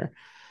that matter.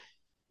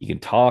 He can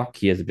talk.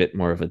 He has a bit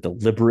more of a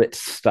deliberate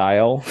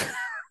style.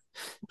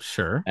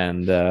 Sure.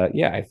 And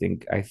I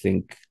think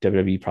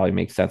WWE probably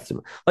makes sense to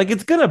him. Like,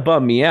 it's gonna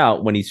bum me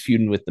out when he's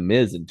feuding with the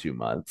Miz in 2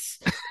 months,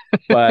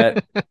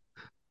 but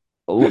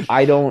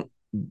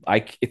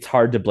it's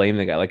hard to blame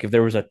the guy. Like, if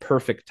there was a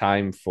perfect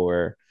time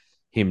for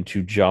him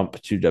to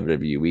jump to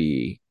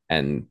WWE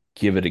and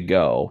give it a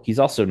go, he's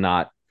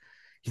not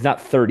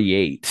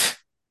 38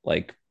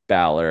 like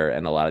Balor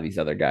and a lot of these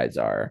other guys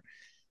are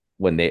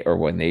when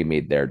they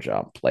made their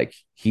jump. Like,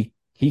 he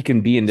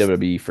can be in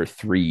WWE for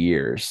 3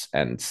 years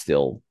and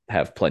still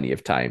have plenty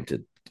of time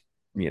to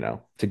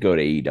go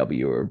to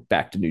AEW or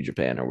back to New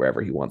Japan or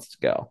wherever he wants to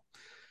go.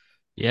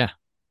 Yeah.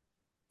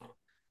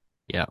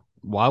 Yeah.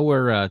 While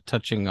we're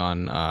touching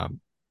on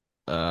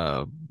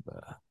by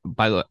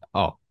the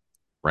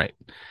right.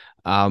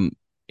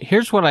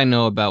 Here's what I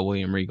know about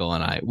William Regal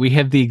and I. We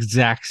have the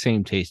exact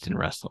same taste in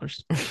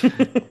wrestlers.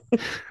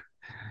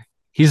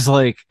 He's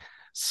like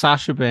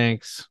Sasha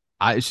Banks.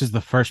 She's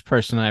the first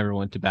person I ever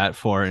went to bat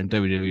for in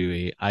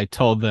WWE. I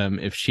told them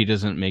if she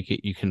doesn't make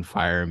it, you can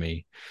fire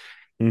me.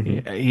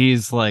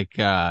 He's like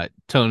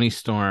Tony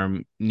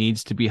Storm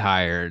needs to be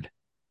hired.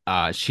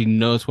 She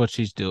knows what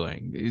she's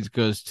doing. He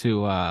goes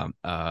to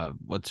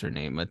what's her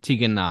name?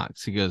 Tegan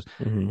Knox. He goes,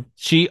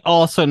 she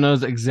also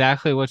knows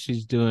exactly what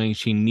she's doing.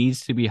 She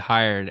needs to be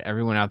hired.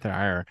 Everyone out there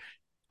hire her.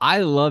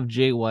 I love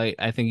Jay White.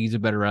 I think he's a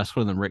better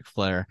wrestler than Ric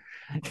Flair.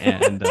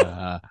 And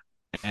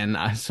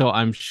so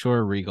I'm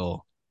sure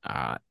Regal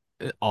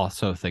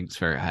also thinks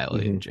very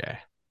highly of Jay.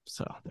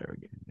 So there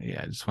we go.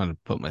 Yeah, I just want to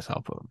put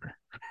myself over.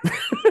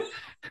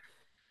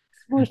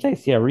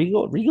 Yeah,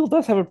 Regal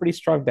does have a pretty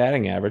strong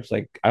batting average.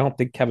 Like, I don't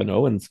think Kevin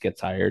Owens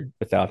gets hired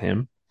without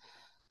him.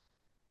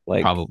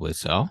 Like, probably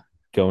so.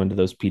 Going to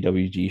those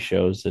PWG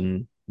shows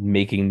and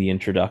making the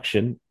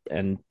introduction,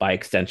 and by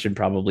extension,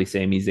 probably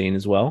Sami Zayn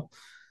as well.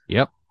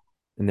 Yep.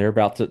 And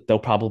they'll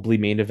probably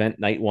main event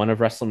night 1 of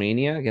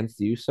WrestleMania against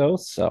the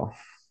Usos. So,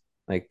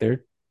 like,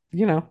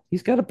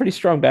 he's got a pretty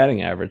strong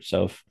batting average.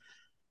 So if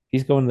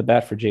he's going to the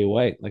bat for Jay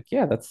White, like,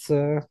 yeah, that's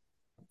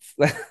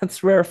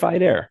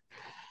rarefied air.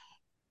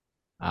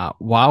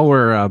 While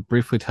we're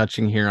briefly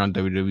touching here on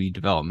WWE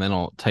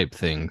developmental type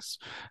things,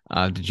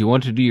 did you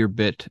want to do your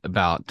bit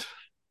about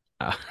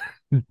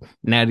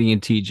Natty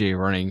and TJ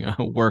running a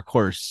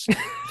workhorse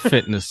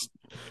fitness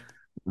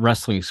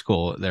wrestling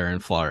school there in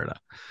Florida?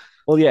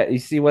 Well, yeah, you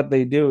see what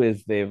they do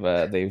is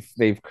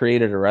they've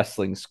created a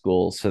wrestling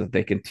school so that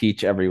they can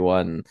teach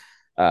everyone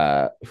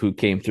who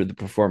came through the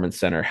performance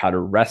center how to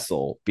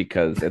wrestle,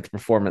 because at the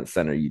performance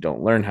center you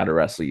don't learn how to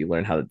wrestle, you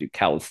learn how to do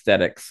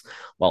calisthenics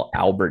while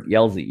Albert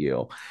yells at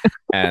you.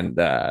 And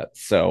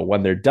so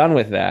when they're done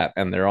with that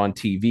and they're on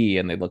TV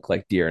and they look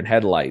like deer in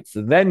headlights,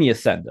 then you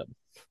send them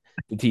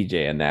to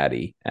TJ and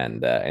Natty,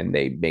 and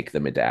they make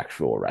them into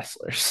actual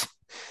wrestlers.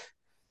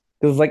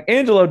 Because like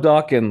Angelo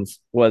Dawkins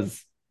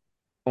was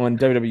on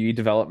WWE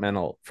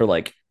developmental for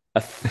like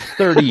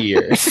 30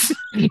 years.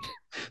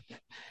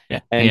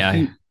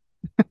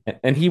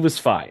 And he was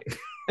fine.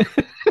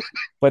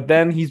 But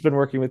then he's been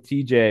working with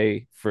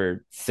TJ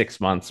for 6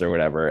 months or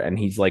whatever, and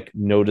he's like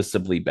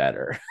noticeably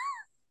better.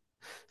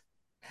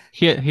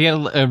 He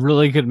had a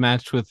really good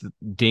match with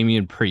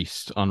Damian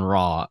Priest on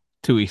Raw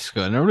 2 weeks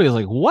ago, and everybody's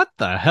like, "What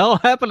the hell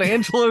happened to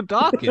Angelo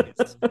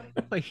Dawkins?"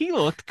 Like, he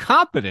looked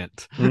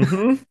competent.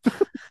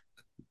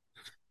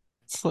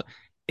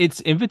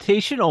 It's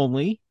invitation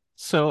only,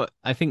 so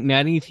I think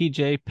Natty and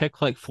TJ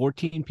pick like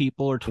 14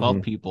 people or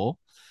 12 people,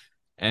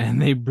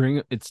 and they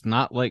bring. It's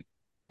not like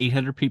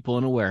 800 people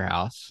in a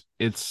warehouse.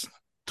 It's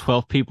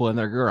 12 people in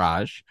their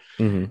garage.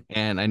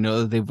 And I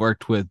know that they've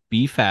worked with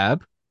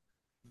B-Fab,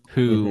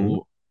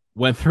 who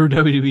went through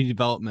WWE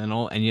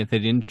developmental, and yet they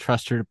didn't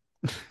trust her.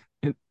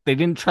 They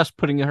didn't trust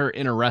putting her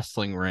in a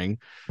wrestling ring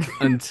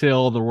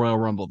until the Royal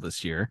Rumble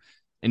this year.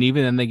 And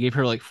even then, they gave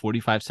her like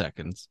 45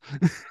 seconds.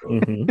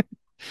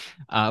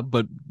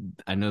 But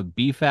I know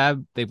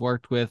B-Fab they've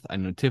worked with. I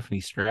know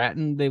Tiffany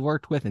Stratton they've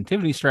worked with. And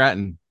Tiffany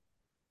Stratton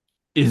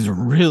is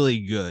really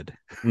good.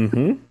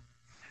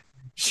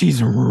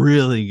 She's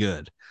really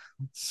good.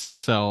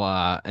 So,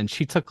 and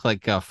she took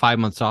like 5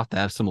 months off to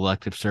have some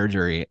elective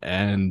surgery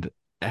and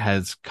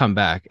has come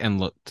back and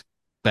looked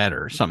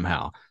better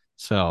somehow.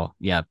 So,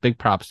 yeah, big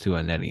props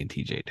to Nettie and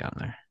TJ down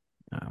there.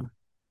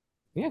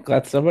 Yeah,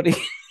 glad someone's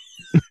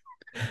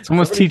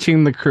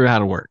teaching the crew how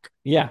to work.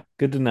 Yeah,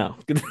 good to know.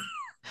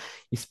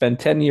 You spend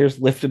 10 years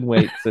lifting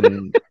weights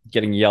and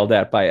getting yelled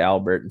at by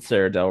Albert and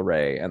Sarah Del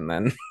Rey, and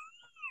then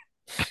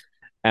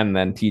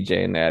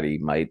TJ and Natty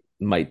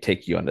might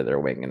take you under their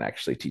wing and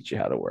actually teach you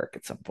how to work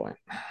at some point.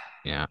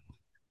 Yeah.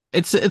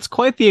 It's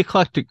quite the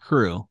eclectic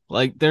crew.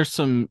 Like, there's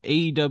some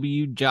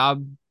AEW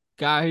job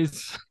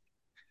guys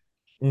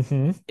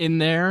in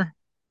there.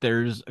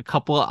 There's a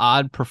couple of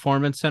odd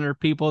performance center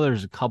people.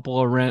 There's a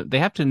couple of rent. They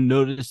have to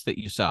notice that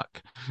you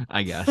suck,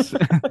 I guess.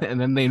 And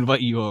then they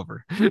invite you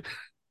over.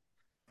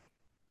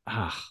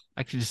 I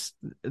could just,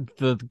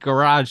 the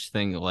garage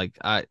thing, like,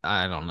 I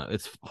don't know.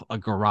 It's a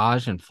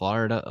garage in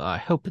Florida. I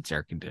hope it's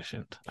air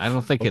conditioned. I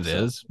don't think it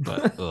is,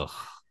 but ugh.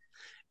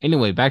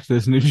 Anyway, back to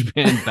this New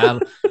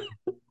Japan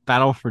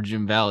battle for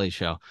Jim Valley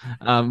show.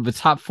 The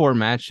top 4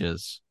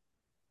 matches: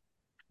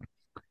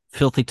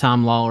 Filthy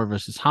Tom Lawler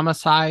versus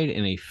Homicide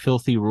in a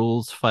Filthy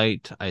Rules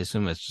fight. I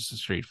assume it's just a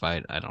street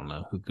fight. I don't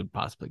know. Who could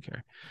possibly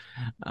care?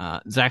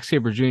 Zack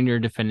Sabre Jr.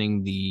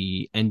 defending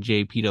the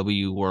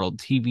NJPW World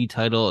TV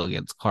title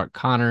against Clark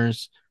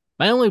Connors.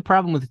 My only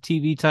problem with the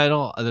TV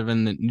title, other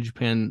than the New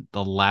Japan,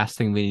 the last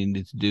thing they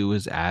needed to do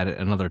is add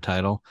another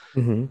title,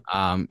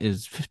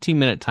 is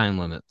 15-minute time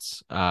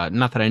limits.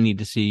 Not that I need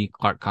to see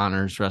Clark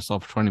Connors wrestle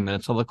for 20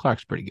 minutes, although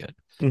Clark's pretty good.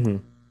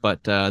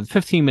 But the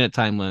 15-minute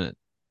time limit,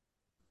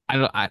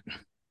 I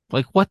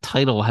like, what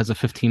title has a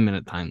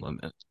 15-minute time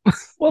limit?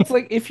 Well, it's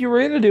like, if you were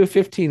going to do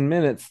 15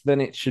 minutes,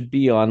 then it should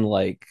be on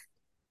like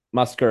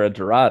Mascara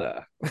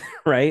Dorada,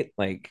 right?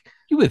 Like,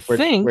 You would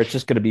think. where it's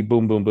just going to be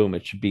boom, boom, boom.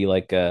 It should be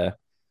like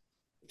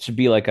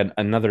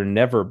another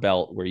never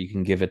belt where you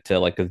can give it to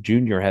like a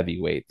junior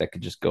heavyweight that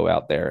could just go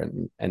out there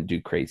and do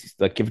crazy,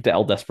 like give it to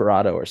El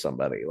Desperado or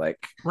somebody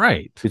like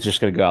Right. who's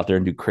just going to go out there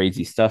and do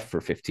crazy stuff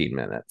for 15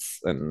 minutes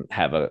and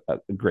have a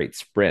great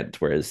sprint.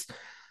 Whereas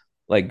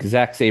like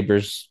Zack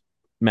Saber's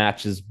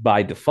matches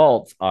by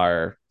default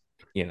are,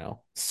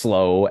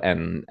 slow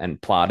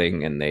and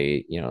plodding, and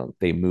they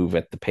move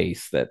at the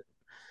pace that,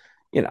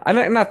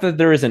 not that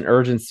there isn't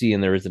urgency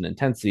and there isn't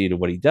intensity to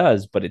what he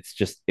does, but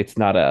it's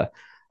not a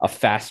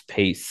fast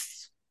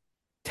paced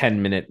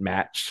 10-minute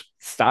match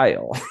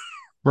style.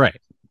 Right.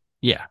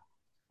 Yeah.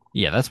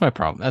 Yeah, that's my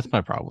problem. That's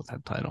my problem with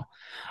that title.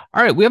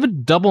 All right, we have a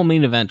double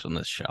main event on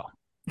this show.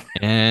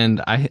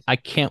 And I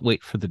can't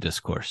wait for the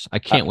discourse. I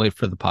can't wait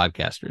for the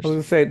podcasters. I was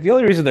gonna say the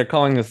only reason they're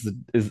calling this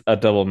is a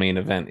double main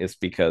event is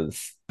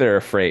because they're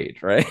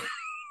afraid, right?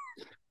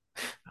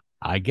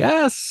 I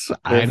guess.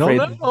 They're I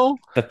don't know.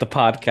 that the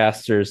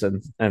podcasters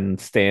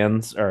and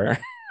stands are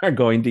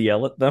going to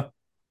yell at them.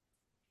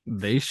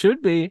 They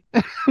should be.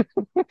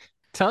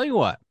 Tell you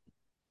what.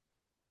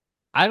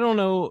 I don't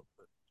know.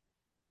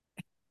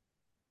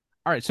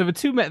 All right, so the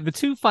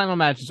two final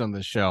matches on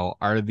this show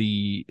are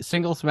the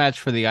singles match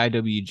for the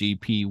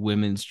IWGP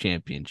Women's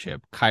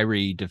Championship,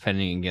 Kairi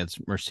defending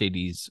against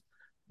Mercedes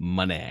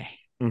Moné,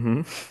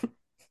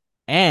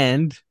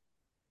 and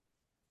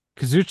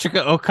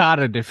Kazuchika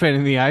Okada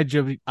defending the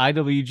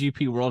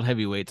IWGP World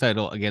Heavyweight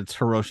title against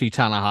Hiroshi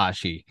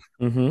Tanahashi.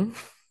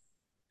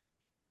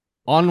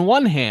 On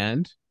one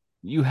hand,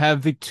 you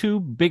have the two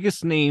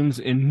biggest names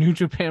in New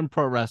Japan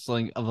Pro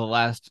Wrestling of the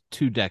last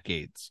 2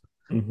 decades.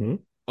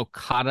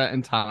 Okada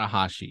and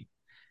Tanahashi.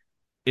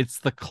 It's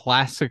the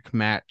classic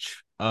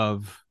match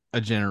of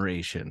a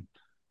generation.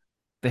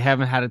 They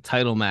haven't had a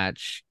title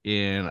match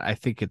in, I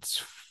think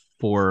it's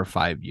 4 or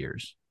 5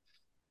 years.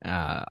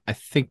 I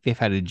think they've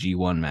had a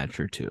G1 match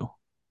or 2.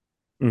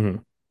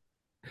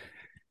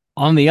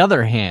 On the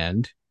other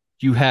hand,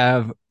 you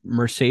have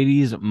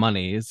Mercedes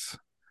Moné's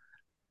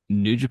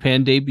New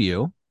Japan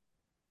debut.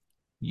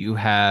 You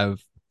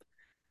have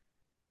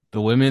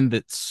the women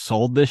that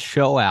sold this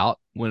show out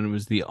when it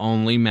was the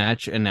only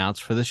match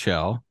announced for the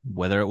show.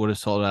 Whether it would have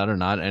sold out or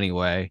not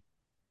anyway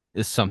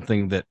is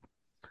something that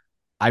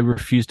I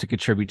refuse to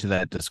contribute to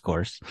that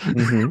discourse.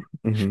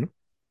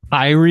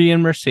 Kairi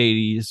and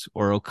Mercedes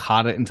or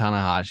Okada and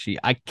Tanahashi.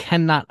 I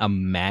cannot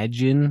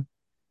imagine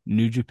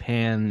New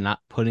Japan not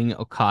putting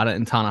Okada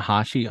and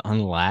Tanahashi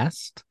on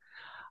last.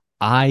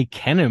 I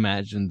can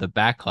imagine the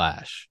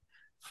backlash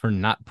for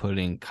not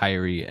putting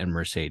Kairi and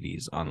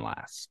Mercedes on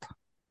last.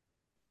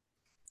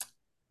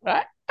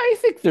 I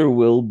think there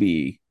will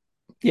be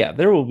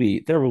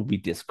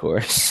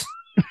discourse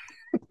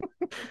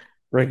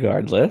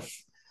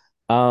regardless.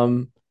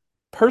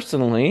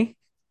 Personally,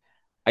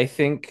 I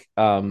think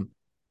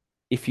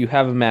if you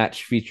have a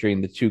match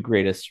featuring the two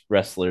greatest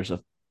wrestlers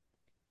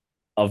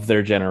of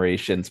their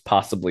generations,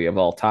 possibly of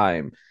all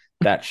time,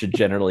 that should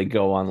generally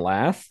go on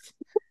last.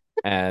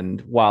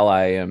 And while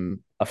I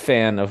am a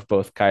fan of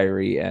both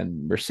Kairi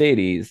and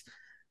Mercedes,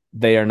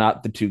 they are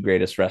not the two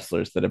greatest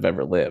wrestlers that have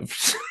ever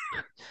lived.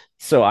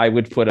 So I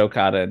would put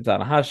Okada and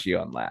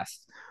Tanahashi on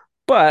last.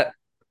 But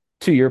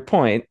to your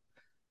point,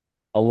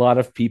 a lot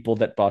of people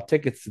that bought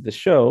tickets to the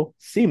show,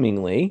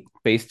 seemingly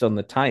based on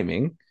the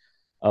timing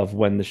of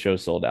when the show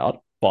sold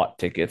out, bought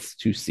tickets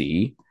to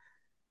see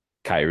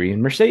Kairi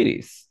and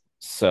Mercedes.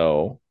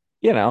 So,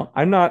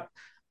 I'm not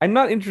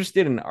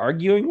interested in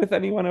arguing with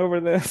anyone over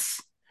this,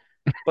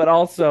 but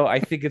also I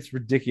think it's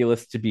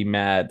ridiculous to be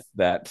mad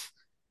that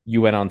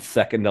you went on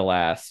second to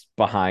last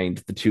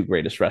behind the two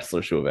greatest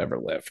wrestlers who have ever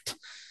lived.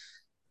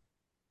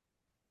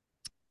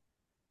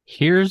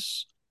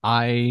 Here's what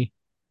I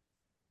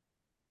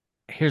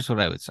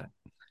would say.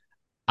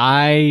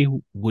 I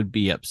would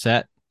be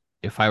upset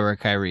if I were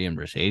Kairi and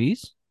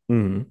Mercedes,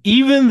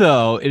 even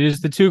though it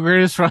is the two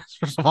greatest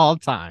wrestlers of all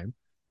time.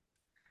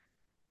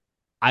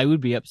 I would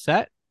be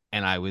upset,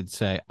 and I would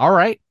say, all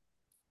right.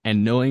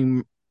 And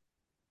knowing,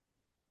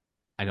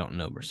 I don't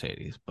know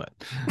Mercedes, but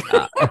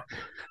I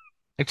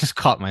just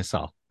caught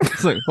myself.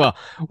 It's like,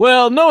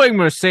 well, knowing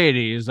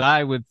Mercedes,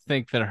 I would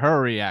think that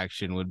her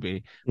reaction would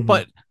be,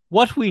 but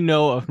what we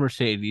know of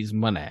Mercedes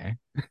Moné,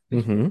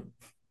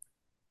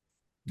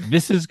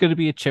 this is going to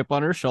be a chip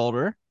on her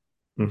shoulder.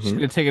 She's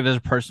going to take it as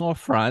a personal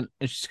affront,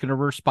 and she's going to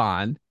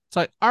respond. It's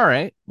like, all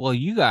right, well,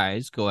 you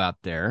guys go out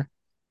there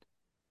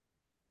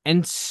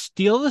and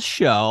steal the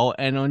show,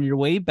 and on your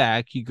way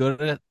back, you go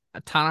to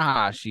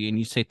Tanahashi and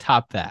you say,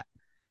 top that.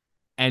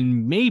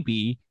 And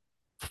maybe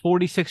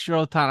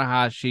 46-year-old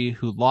Tanahashi,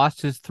 who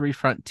lost his 3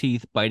 front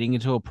teeth biting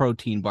into a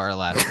protein bar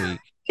last week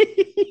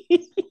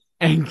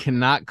and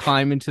cannot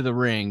climb into the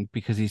ring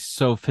because he's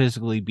so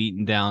physically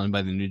beaten down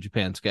by the New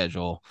Japan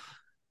schedule,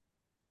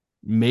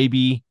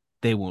 maybe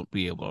they won't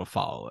be able to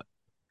follow it.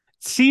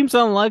 Seems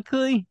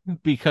unlikely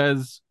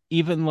because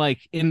even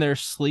like in their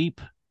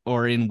sleep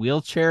or in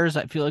wheelchairs,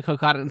 I feel like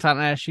Okada and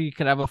Tanahashi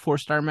could have a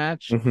 4-star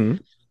match.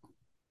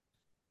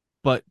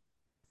 But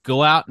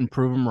go out and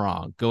prove them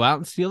wrong. Go out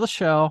and steal the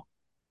show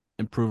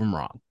and prove them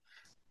wrong.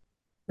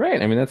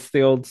 Right. I mean, that's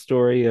the old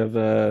story of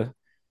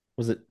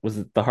was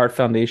it the Heart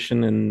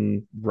Foundation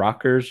and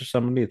Rockers or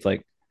somebody? It's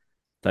like,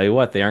 tell you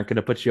what, they aren't going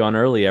to put you on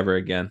early ever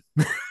again.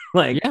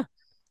 Like, Yeah.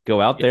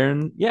 go out there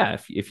and yeah,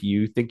 if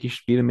you think you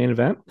should be the main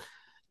event,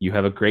 you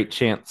have a great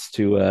chance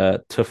to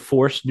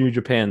force New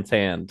Japan's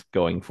hand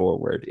going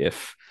forward.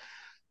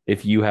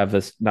 If you have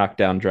this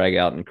knockdown, drag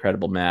out,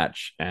 incredible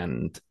match,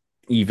 and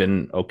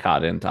even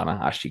Okada and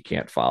Tanahashi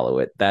can't follow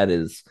it, that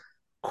is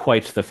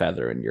quite the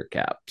feather in your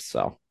cap.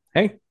 So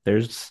hey,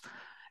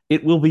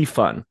 it will be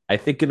fun. I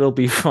think it'll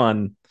be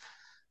fun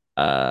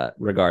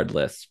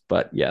regardless.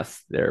 But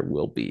yes, there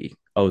will be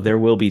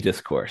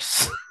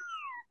discourse.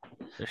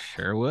 There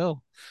sure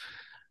will.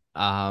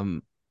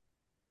 Um,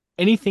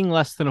 Anything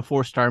less than a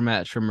 4-star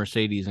match from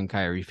Mercedes and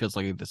Kyrie feels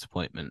like a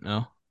disappointment.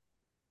 No.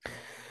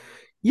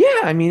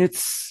 Yeah, I mean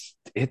it's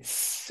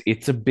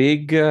a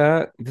big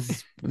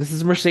this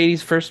is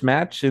Mercedes' first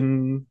match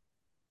in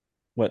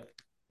what,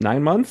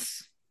 9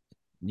 months?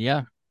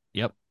 Yeah.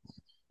 Yep.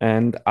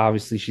 And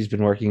obviously she's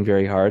been working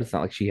very hard. It's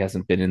not like she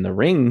hasn't been in the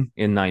ring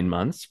in 9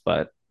 months,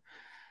 but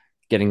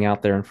getting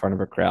out there in front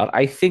of a crowd.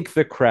 I think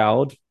the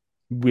crowd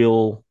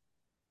will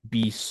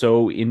be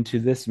so into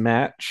this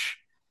match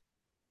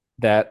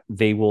that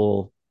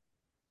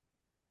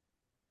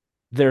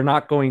they're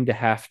not going to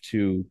have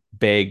to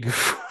beg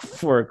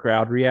for a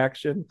crowd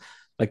reaction.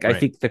 Like I Right.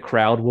 think the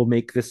crowd will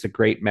make this a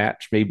great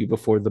match maybe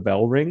before the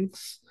bell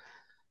rings.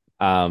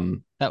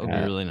 Um, That would be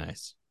uh, really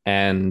nice.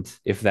 and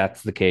if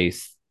that's the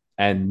case,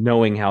 and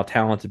knowing how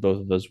talented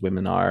both of those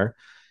women are,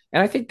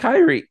 and I think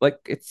Kyrie, like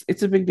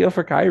it's a big deal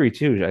for Kyrie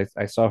too.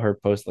 I saw her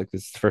post like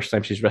this is the first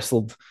time she's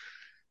wrestled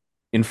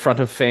in front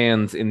of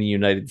fans in the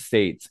United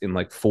States in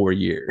like 4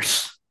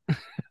 years.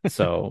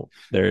 So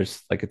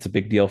there's like it's a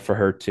big deal for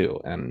her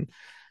too, and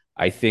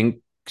I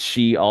think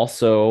she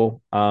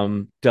also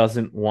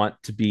doesn't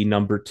want to be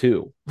number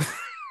two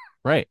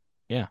Right.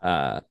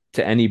 Yeah.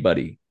 to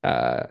anybody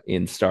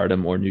in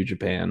Stardom or New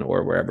Japan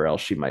or wherever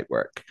else she might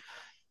work.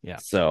 Yeah.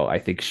 So I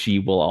think she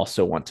will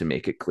also want to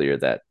make it clear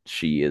that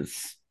she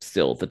is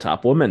still the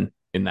top woman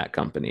in that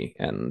company.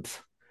 And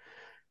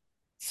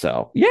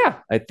so yeah,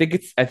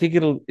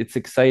 it's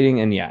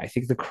exciting. And yeah, I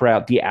think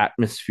the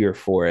atmosphere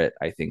for it,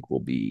 I think will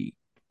be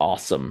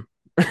awesome,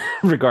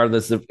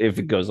 regardless of if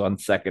it goes on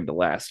second to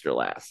last or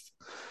last.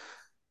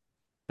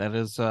 That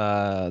is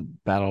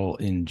battle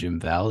in Jim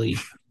Valley.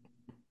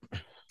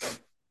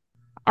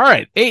 All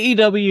right,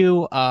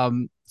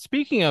 AEW.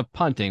 Speaking of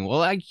punting,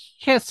 well, I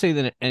can't say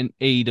that an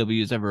AEW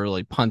has ever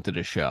really punted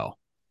a show,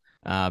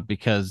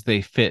 because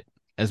they fit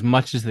as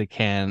much as they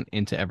can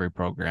into every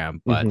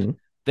program. But Mm-hmm.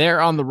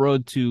 they're on the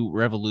road to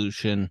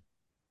Revolution.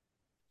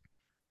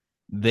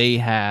 They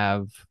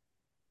have,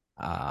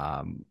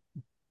 um,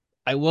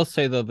 I will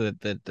say though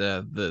that the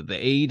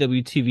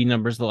AEW TV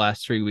numbers the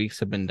last 3 weeks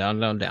have been down,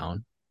 down,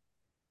 down,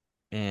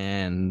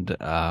 and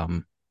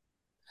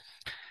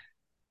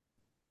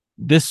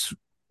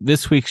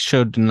this week's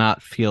show did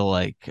not feel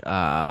like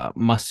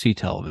must see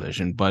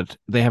television, but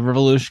they have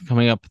Revolution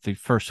coming up the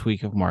first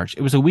week of March.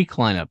 It was a weak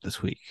lineup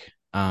this week.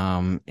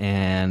 And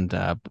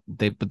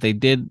they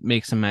did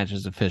make some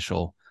matches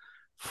official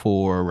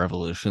for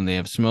Revolution. They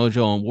have Samoa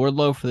and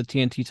Wardlow for the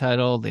TNT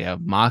title. They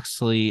have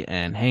Moxley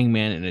and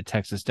Hangman in a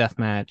Texas death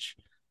match.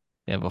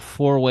 They have a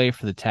 4-way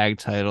for the tag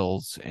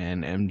titles,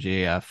 and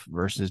MJF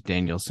versus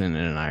Danielson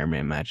in an Iron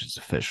Man match is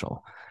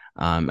official.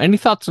 Any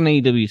thoughts on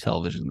AEW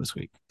television this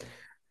week?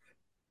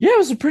 Yeah, it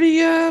was a pretty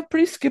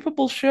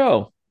skippable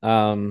show.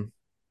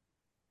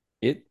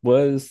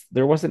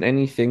 There wasn't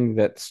anything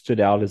that stood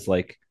out as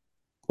like,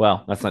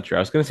 well, that's not true. I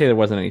was going to say there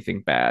wasn't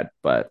anything bad,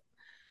 but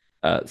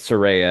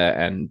Soraya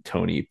and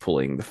Tony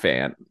pulling the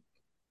fan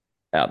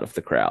out of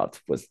the crowd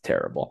was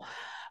terrible.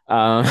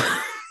 Um,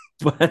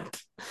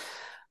 but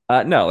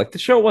no, like the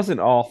show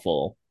wasn't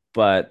awful,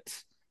 but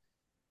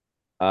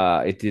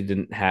it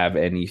didn't have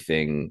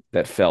anything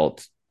that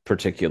felt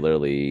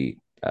particularly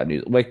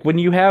new. Like when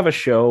you have a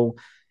show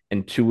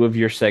and two of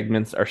your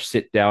segments are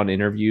sit down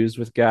interviews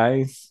with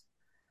guys,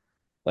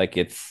 like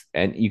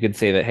and you could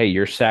say that, hey,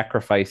 you're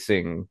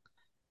sacrificing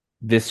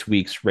this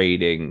week's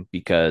rating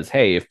because,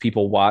 hey, if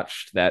people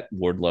watched that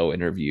Wardlow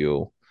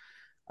interview,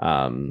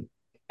 um,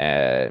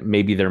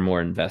 maybe they're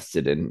more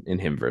invested in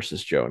him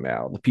versus Joe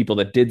now. The people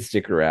that did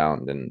stick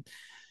around and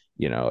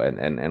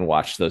and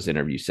watch those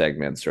interview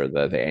segments or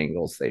the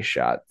angles they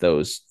shot,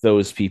 those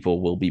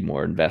people will be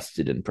more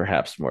invested and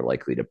perhaps more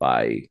likely to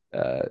buy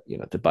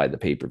to buy the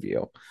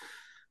pay-per-view.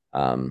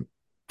 um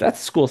that's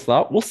school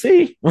thought. We'll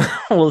see.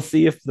 We'll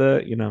see if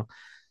the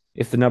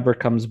number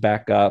comes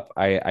back up.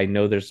 I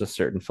know there's a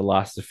certain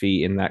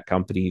philosophy in that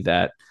company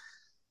that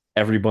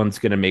everyone's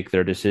going to make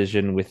their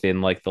decision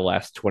within like the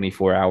last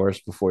 24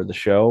 hours before the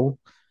show,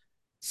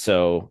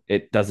 so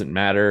it doesn't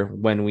matter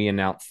when we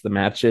announce the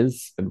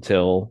matches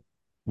until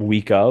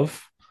week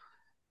of.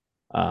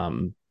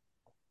 Um,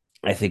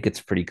 I think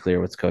it's pretty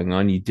clear what's going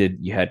on.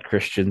 You had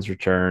Christian's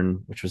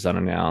return, which was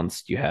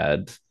unannounced. You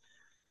had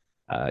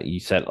you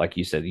set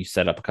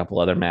up a couple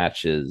other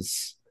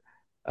matches.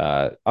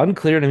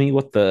 Unclear to me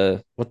what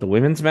the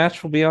women's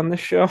match will be on this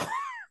show.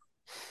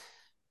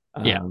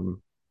 Yeah,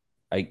 um,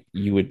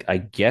 I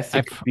guess it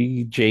I've could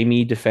be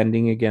Jamie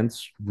defending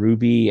against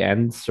Ruby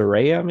and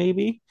Soraya,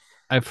 maybe.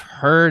 I've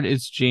heard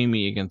it's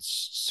Jamie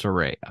against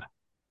Soraya.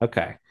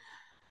 Okay.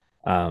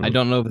 I Um,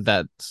 don't know if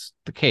that's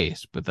the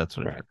case, but that's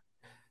what I've right.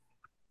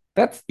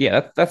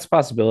 heard. That's a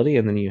possibility.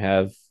 And then you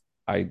have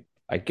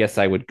I guess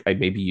I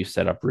maybe you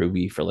set up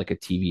Ruby for like a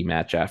TV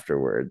match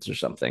afterwards or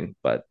something.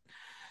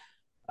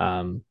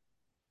 Um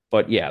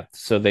but yeah,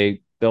 so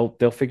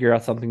they'll figure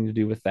out something to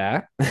do with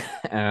that.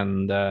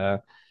 and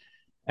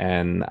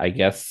and I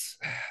guess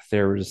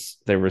there was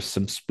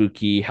some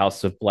spooky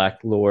House of Black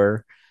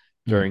lore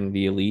Hmm. during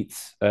the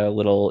Elites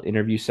little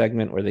interview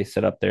segment where they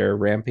set up their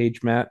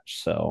Rampage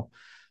match. So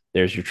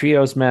there's your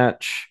trios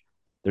match.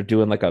 They're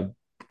doing like a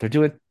they're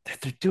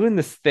doing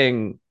this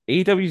thing.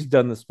 AEW's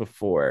done this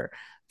before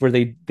where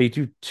they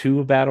do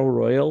two battle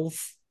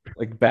royals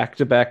like back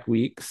to back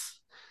weeks,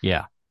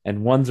 Yeah,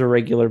 and one's a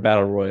regular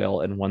battle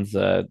royal and one's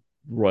a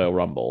Royal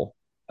Rumble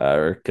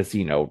or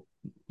casino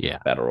yeah,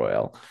 battle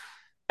royal.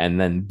 And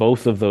then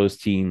both of those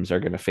teams are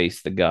going to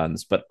face the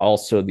Guns, but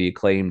also the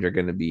Acclaimed are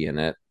going to be in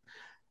it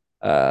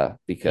yeah.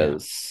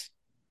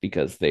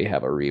 because they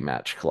have a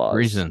rematch clause,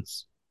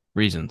 Reasons.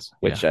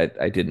 which Yeah,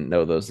 I didn't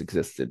know those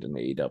existed in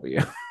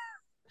AEW.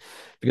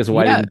 Because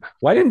yeah.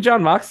 why didn't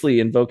John Moxley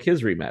invoke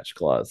his rematch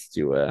clause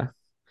to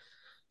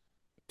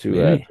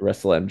Maybe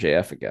wrestle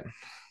MJF again?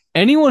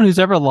 anyone who's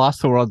ever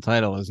lost the world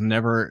title has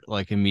never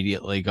like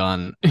immediately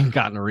gone and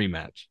gotten a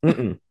rematch.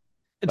 Mm-mm.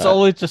 It's But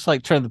always just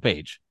like turn the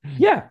page.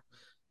 yeah,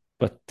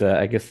 but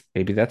I guess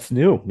maybe that's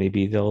new.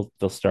 Maybe they'll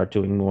start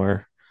doing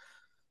more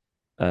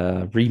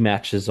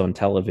rematches on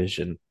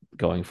television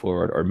going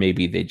forward, or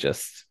maybe they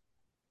just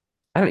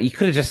I don't know. You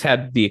could have just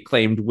had the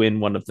Acclaimed win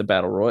one of the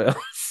battle royals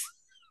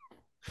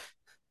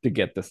to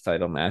get this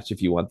title match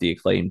if you want the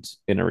Acclaimed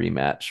in a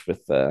rematch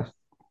with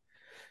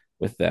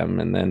them,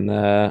 and then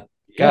Yeah,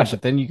 gosh,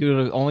 but then you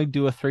could only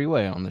do a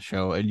three-way on the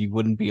show, and you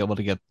wouldn't be able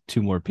to get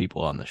two more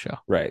people on the show.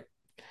 right.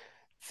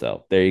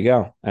 So there you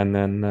go. And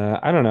then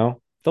I don't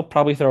know. They'll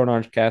probably throw an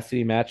Orange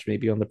Cassidy match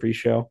maybe on the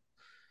pre-show.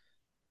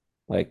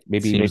 Like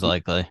Seems maybe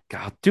likely.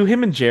 God, do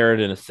him and Jared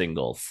in a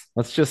singles.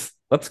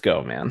 Let's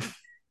go, man.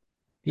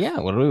 Yeah,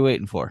 what are we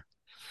waiting for?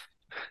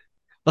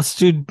 Let's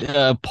do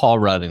Paul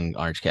Rudd and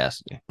Orange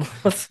Cassidy.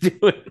 Let's do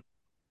it.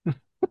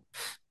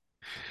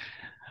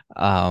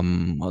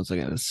 What was I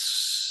gonna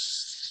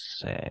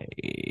say?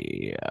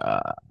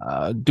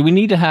 Do we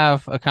need to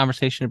have a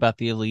conversation about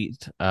the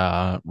elite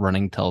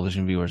running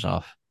television viewers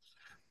off?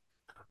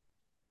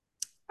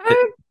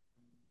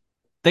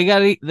 They,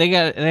 they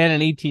had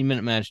an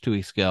 18-minute match 2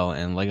 weeks ago,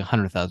 and like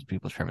 100,000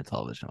 people turned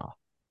television off.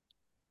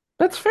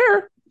 That's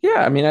fair.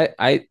 Yeah, I mean,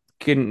 I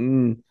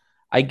can.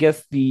 I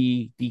guess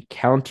the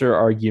counter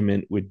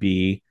argument would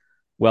be,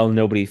 well,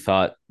 nobody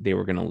thought they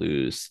were going to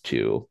lose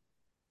to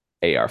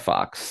AR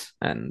Fox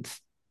and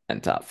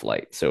Top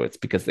Flight, so it's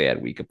because they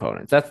had weak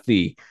opponents. That's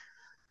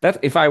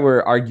if I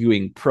were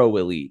arguing pro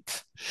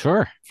elite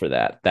Sure, for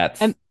that.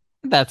 That's and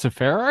that's a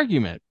fair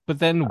argument. But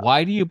then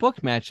why do you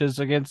book matches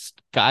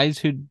against guys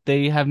who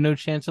they have no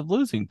chance of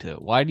losing to?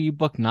 Why do you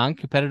book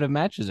non-competitive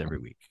matches every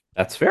week?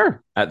 that's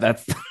fair.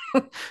 That's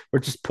we're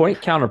just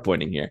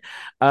counterpointing here.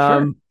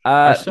 Sure, But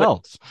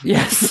ourselves.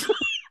 yes,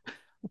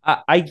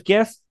 I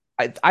guess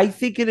I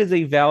think it is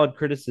a valid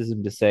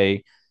criticism to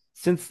say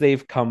since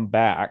they've come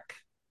back,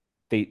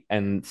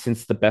 and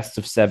since the best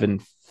of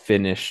seven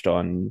finished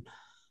on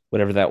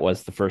whatever that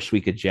was the first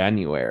week of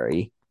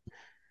January,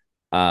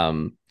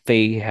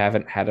 they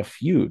haven't had a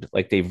feud.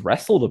 Like they've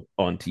wrestled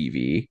on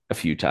TV a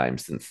few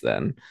times since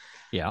then,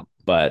 Yeah.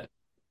 but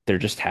they're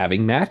just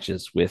having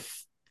matches with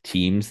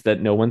teams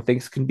that no one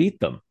thinks can beat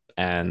them.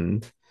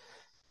 And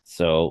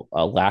so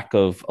a lack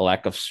of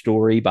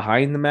story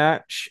behind the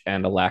match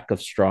and a lack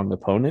of strong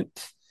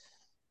opponent,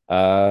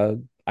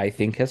 I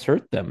think has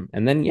hurt them.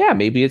 And then yeah,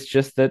 maybe it's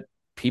just that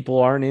people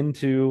aren't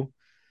into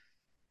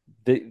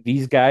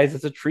these guys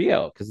as a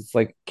trio because it's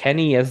like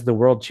Kenny as the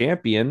world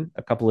champion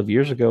a couple of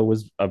years ago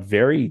was a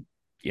very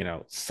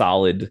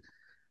solid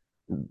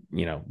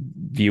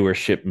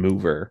viewership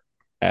mover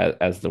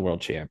as the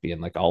world champion.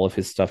 Like all of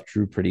his stuff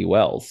drew pretty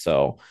well.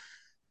 So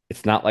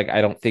it's not like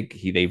I don't think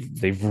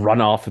they've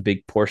run off a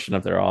big portion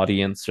of their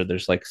audience or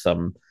there's like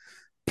some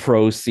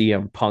pro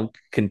CM Punk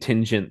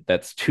contingent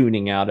that's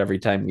tuning out every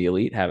time the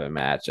Elite have a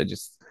match. I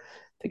just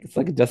think it's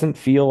like it doesn't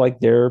feel like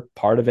they're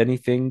part of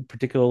anything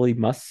particularly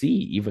must see,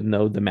 even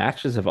though the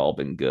matches have all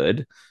been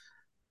good.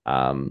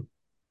 Um,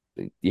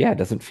 yeah, it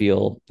doesn't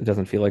feel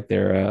like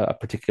they're a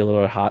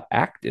particular hot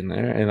act in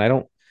there, and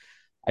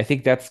I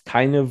think that's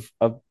kind of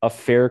a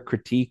fair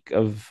critique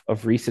of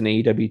recent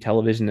AEW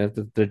television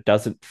that there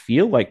doesn't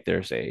feel like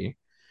there's a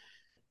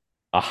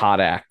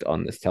hot act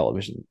on this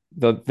television.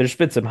 There's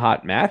been some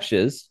hot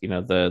matches.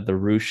 The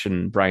Roosh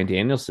and Bryan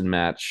Danielson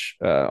match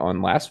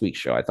on last week's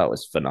show I thought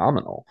was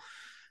phenomenal.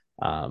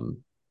 Um,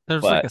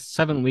 There's like but a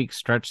 7 week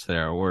stretch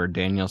there where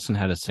Danielson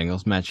had a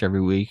singles match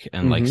every week,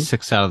 and like mhm.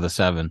 6 out of the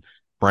 7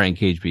 Brian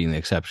Cage being the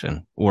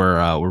exception,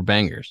 were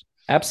bangers.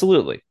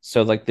 Absolutely.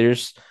 So like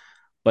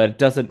but it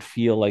doesn't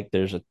feel like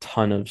there's a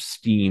ton of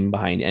steam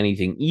behind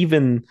anything.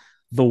 Even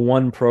the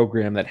one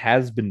program that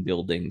has been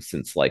building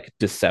since like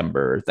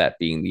December, that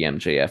being the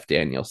MJF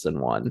Danielson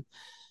one,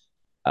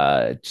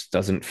 it just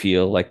doesn't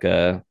feel like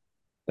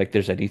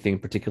there's anything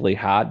particularly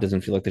hot.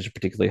 Doesn't feel like there's a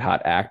particularly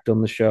hot act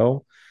on the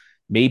show.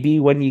 Maybe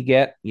when you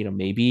get,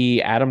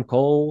 maybe Adam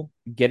Cole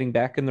getting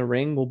back in the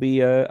ring will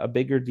be a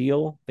bigger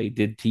deal. They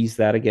did tease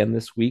that again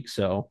this week,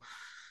 so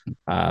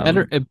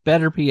It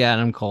better be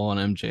Adam Cole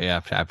and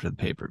MJF after the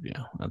pay per view.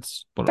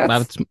 that's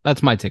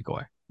That's my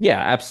takeaway. yeah,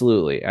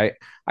 absolutely.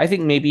 I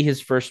think maybe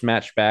his first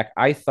match back.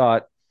 I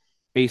thought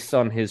based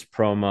on his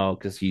promo,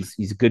 because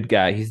he's a good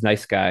guy, he's a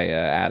nice guy,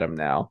 Adam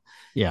now.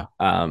 Yeah.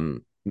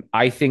 Um,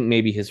 I think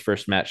maybe his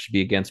first match should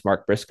be against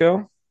Mark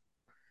Briscoe.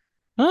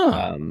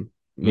 Oh.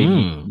 Maybe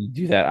you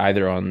do that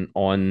either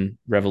on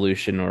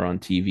Revolution or on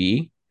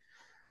TV.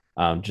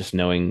 Just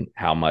knowing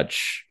how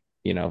much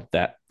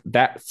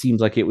that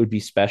seems like it would be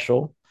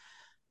special.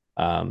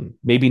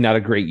 Maybe not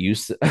a great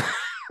use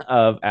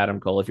of Adam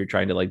Cole if you're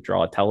trying to like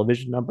draw a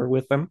television number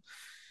with him,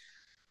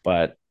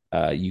 but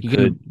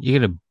You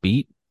gonna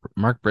beat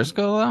Mark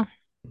Briscoe though?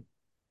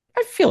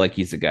 I feel like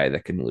he's a guy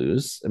that can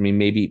lose. I mean,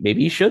 maybe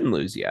he shouldn't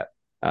lose yet.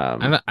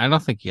 I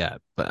don't think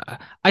yet,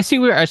 but I see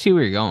where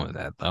you're going with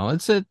that though.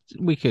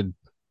 We could,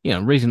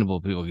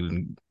 reasonable people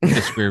can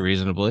disagree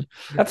reasonably.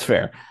 That's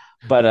fair.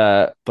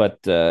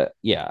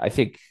 Yeah, I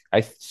think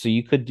so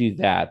you could do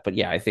that, but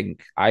yeah,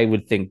 I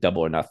would think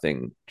Double or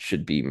Nothing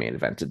should be main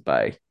evented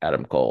by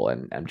Adam Cole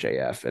and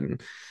MJF,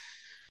 and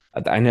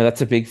I know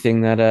that's a big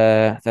thing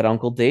that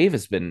Uncle Dave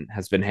has been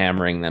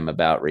hammering them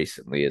about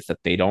recently, is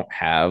that they don't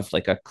have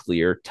like a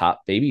clear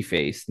top baby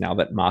face now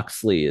that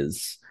Moxley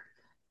is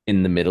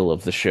in the middle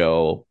of the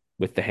show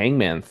with the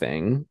Hangman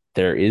thing.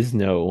 There is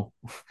no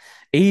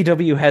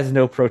AEW has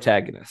no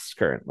protagonist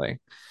currently.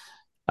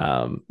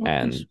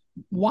 And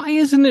Why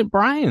isn't it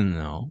Brian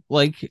though?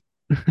 Like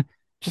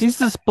he's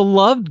this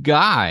beloved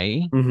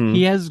guy. Mhm.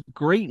 He has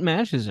great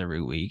matches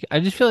every week. I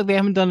just feel like they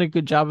haven't done a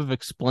good job of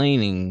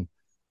explaining.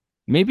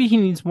 Maybe he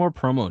needs more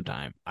promo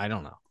time. I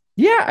don't know.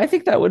 Yeah, I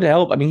think that would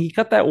help. I mean, he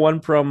cut that one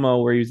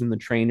promo where he was in the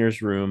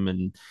trainer's room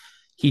and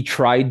he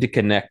tried to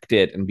connect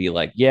it and be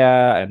like,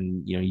 yeah,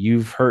 and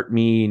you've hurt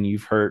me and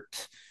you've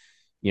hurt,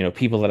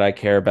 people that I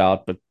care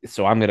about, but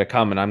so I'm gonna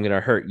come and I'm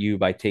gonna hurt you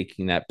by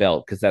taking that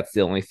belt because that's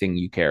the only thing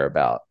you care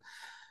about.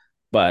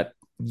 But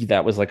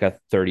that was like a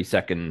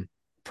 30-second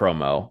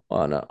promo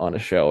on a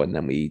show, and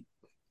then we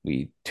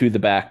to the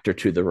back or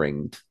to the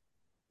ringed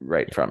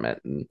right from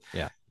it. And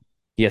Yeah.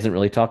 he hasn't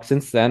really talked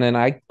since then. And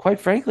I, quite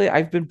frankly,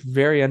 I've been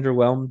very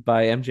underwhelmed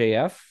by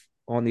MJF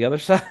on the other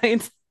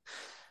side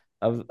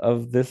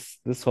of this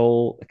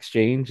whole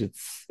exchange.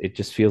 It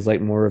just feels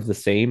like more of the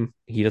same.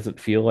 He doesn't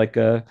feel like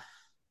a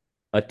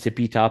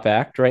tippy top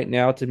act right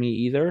now to me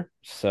either.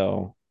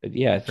 So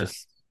yeah,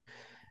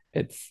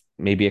 it's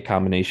maybe a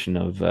combination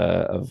of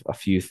a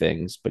few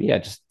things, but yeah,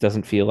 it just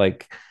doesn't feel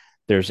like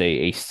there's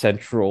a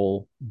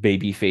central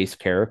babyface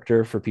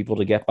character for people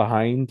to get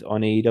behind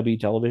on AEW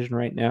television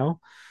right now.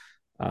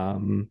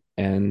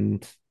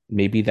 And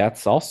maybe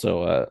that's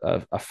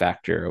also a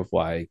factor of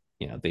why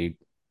they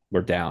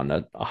were down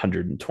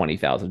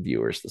 120,000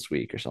 viewers this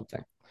week or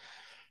something.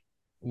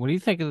 What do you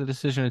think of the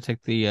decision to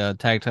take the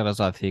tag titles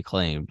off the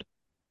Acclaimed?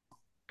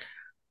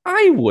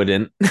 I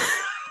wouldn't.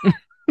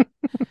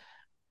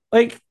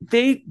 Like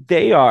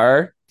they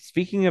are,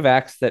 speaking of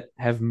acts that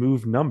have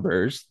moved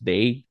numbers,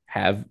 they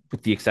have,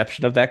 with the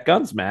exception of that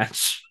Guns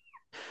match,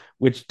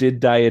 which did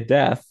die a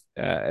death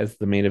as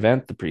the main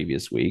event the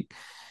previous week.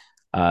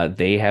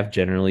 They have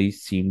generally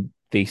seem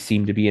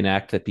to be an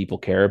act that people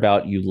care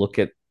about. You look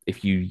at,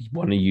 if you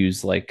want to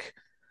use like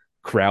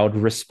crowd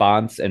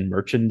response and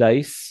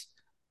merchandise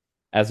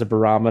as a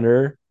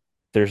barometer,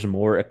 there's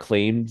more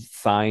Acclaimed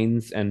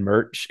signs and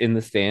merch in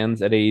the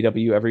stands at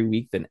AEW every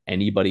week than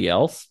anybody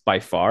else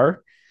by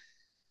far.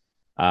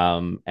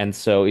 And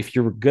so if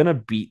you're gonna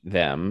beat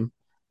them,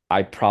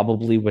 I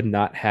probably would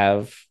not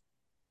have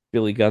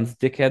Billy Gunn's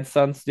dickhead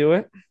sons do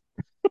it.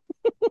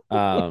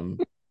 Um,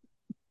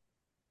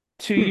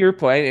 to your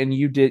point, and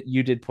you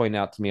did point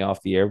out to me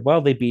off the air,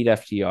 well, they beat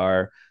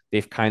FTR.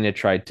 They've kind of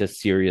tried to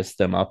serious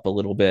them up a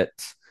little bit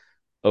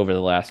over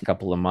the last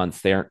couple of months.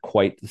 They aren't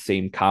quite the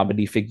same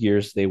comedy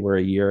figures they were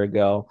a year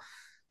ago,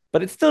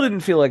 but it still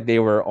didn't feel like they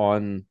were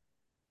on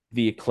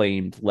the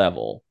Acclaimed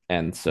level.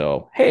 And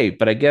so, hey,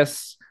 but I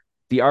guess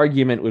the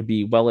argument would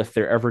be, well, if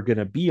they're ever going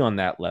to be on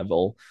that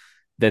level,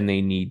 then they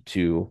need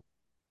to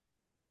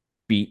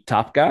beat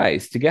top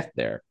guys to get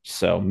there.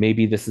 So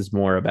maybe this is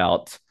more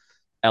about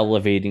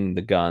elevating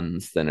the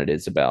Guns than it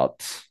is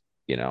about,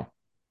 you know,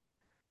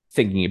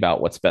 thinking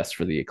about what's best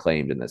for the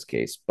Acclaimed in this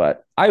case.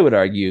 But I would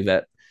argue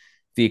that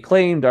the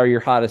Acclaimed are your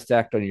hottest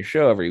act on your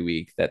show every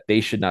week, that they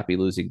should not be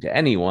losing to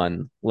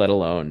anyone, let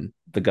alone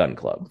the Gun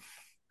Club.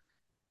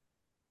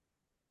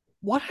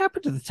 What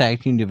happened to the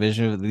tag team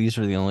division? These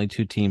are the only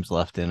two teams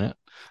left in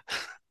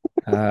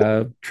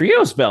it.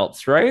 Trios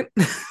belts, right?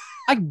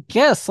 I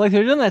guess like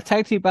they're doing that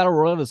tag team battle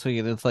royal this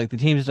weekend. It's like the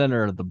teams done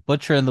are the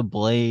Butcher and the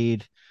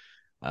Blade,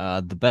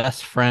 the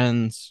Best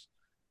Friends.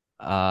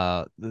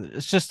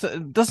 It's just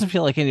it doesn't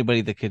feel like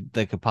anybody that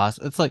could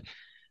possibly. It's like,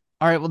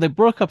 all right, well they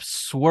broke up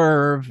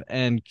Swerve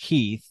and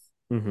Keith,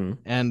 Mm-hmm.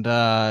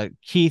 and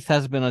Keith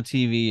hasn't been on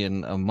TV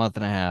in a month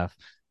and a half,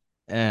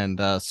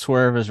 and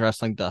Swerve is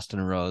wrestling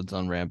Dustin Rhodes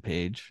on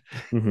Rampage.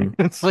 Mm-hmm.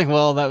 It's like,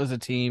 well, that was a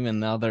team, and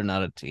now they're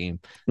not a team.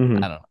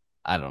 Mm-hmm. I don't.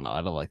 I don't know.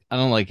 I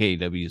don't like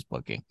AEW's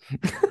booking.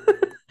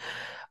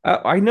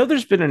 I know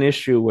there's been an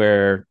issue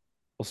where,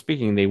 well,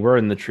 speaking, they were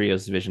in the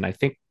trios division. I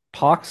think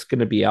Pac's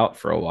going to be out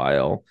for a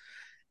while.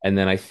 And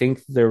then I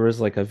think there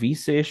was like a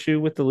visa issue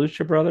with the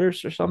Lucha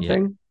Brothers or Yeah,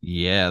 something.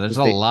 yeah. There's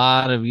a They,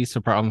 lot of visa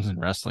problems in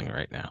wrestling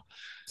right now.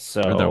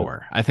 Or there so,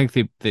 were. I think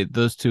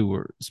those two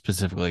were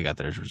specifically got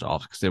theirs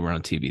resolved because they were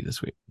on TV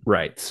this week.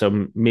 right.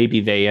 So maybe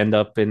they end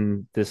up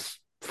in this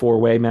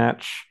four-way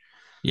match.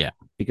 Yeah.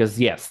 Because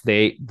yes,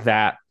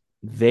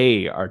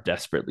 they are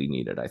desperately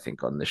needed, I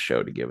think, on this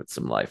show to give it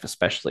some life,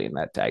 especially in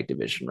that tag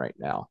division right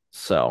now.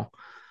 So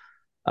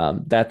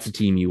that's a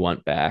team you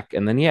want back.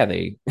 And then yeah,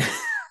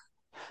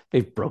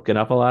 they've broken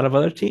up a lot of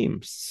other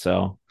teams.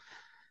 So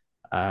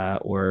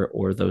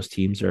or those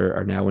teams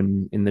are now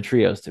in the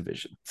trios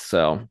division.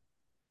 So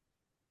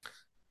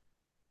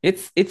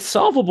it's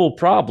solvable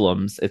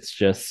problems. It's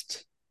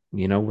just,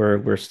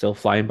 we're still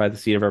flying by the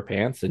seat of our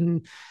pants,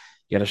 and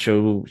you got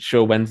a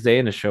show Wednesday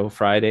and a show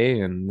Friday,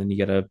 and then you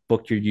got to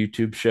book your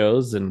YouTube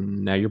shows, and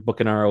now you're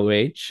booking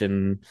ROH,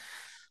 and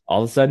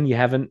all of a sudden you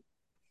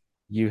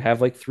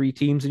have like three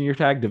teams in your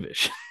tag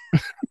division.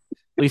 At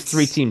least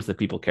three teams that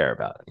people care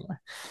about anyway.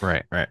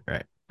 Right.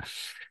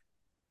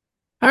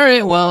 All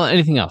right. Well,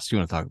 anything else you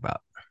want to talk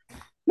about?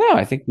 No,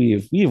 I think we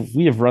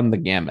have run the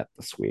gamut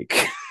this week.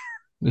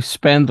 We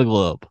spanned the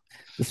globe.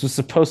 This was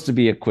supposed to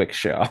be a quick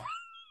show.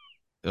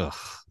 Ugh.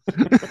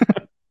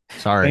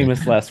 Sorry.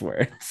 Famous last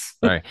words.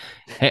 Sorry.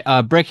 Hey,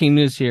 breaking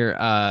news here.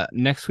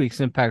 Next week's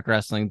Impact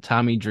Wrestling,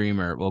 Tommy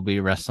Dreamer will be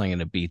wrestling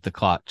in a Beat the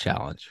Clock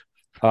challenge.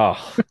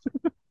 Oh.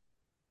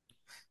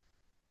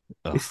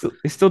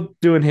 He's still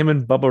doing him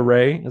and Bubba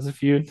Ray as a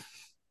feud.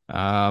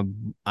 I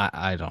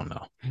don't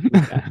know.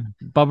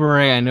 Bubba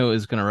Ray, I know,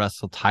 is going to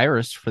wrestle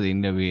Tyrus for the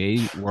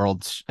NWA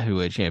World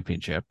Heavyweight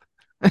Championship.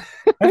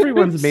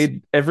 Everyone's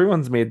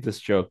made this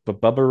joke,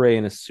 but Bubba Ray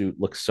in a suit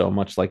looks so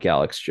much like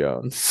Alex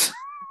Jones.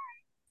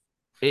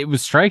 It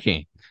was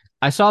striking.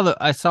 I saw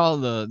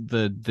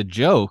the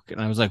joke,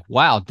 and I was like,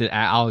 "Wow, did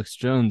Alex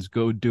Jones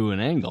go do an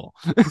angle?"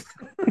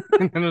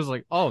 And I was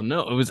like, "Oh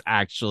no, it was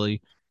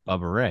actually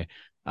Bubba Ray."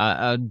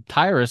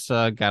 Tyrus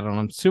got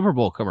on a Super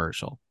Bowl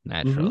commercial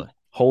naturally,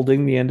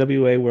 holding the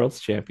NWA World's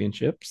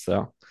Championship.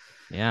 So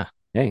yeah,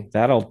 hey,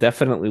 that'll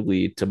definitely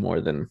lead to more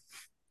than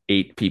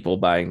 8 people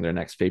buying their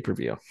next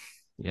pay-per-view.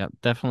 Yep,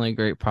 definitely a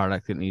great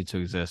product that needs to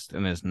exist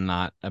and is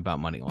not about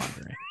money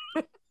laundering.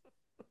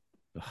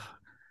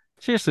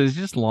 Seriously, is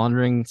just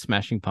laundering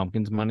Smashing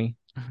Pumpkins money?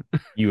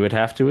 You would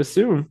have to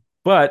assume,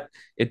 but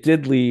it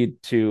did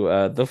lead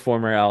to the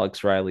former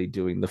Alex Riley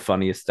doing the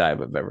funniest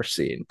dive I've ever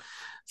seen.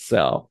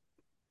 So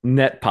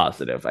net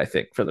positive, I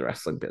think, for the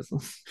wrestling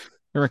business.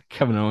 Remember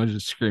Kevin Owens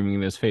just screaming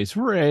in his face,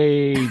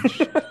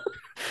 "Rage!"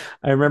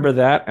 I remember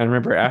that. I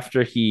remember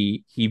after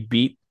he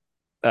beat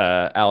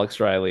Alex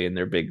Riley in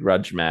their big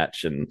grudge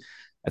match, and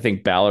I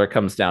think Balor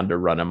comes down to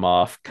run him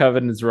off.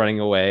 Kevin is running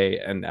away,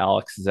 and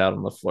Alex is out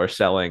on the floor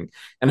selling.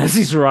 And as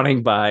he's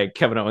running by,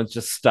 Kevin Owens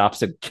just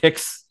stops and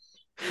kicks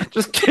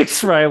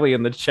Riley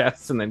in the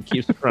chest, and then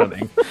keeps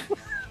running.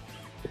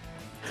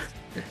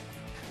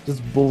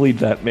 Just bullied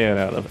that man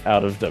out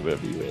of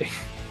WWE.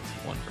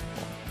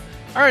 Wonderful.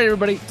 All right,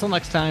 everybody. Till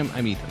next time,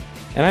 I'm Ethan.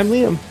 And I'm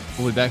Liam.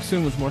 We'll be back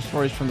soon with more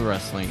stories from the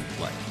wrestling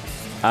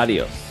life.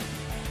 Adios.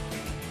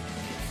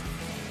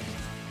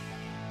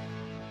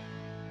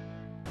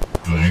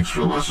 Thanks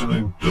for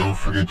listening. Don't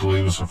forget to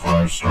leave us a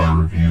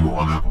 5-star review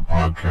on Apple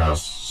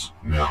Podcasts.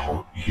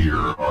 Now, here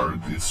are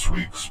this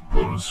week's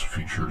bonus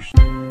features.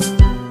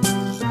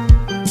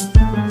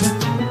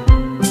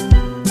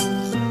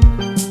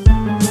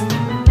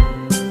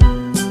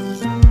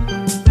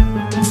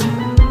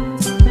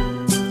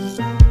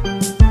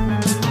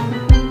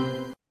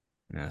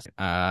 Yes.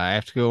 I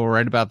have to go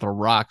right about The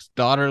Rock's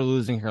daughter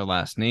losing her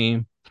last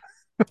name.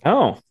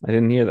 Oh, I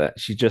didn't hear that.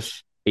 She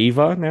just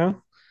Ava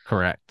now?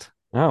 Correct.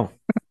 Oh,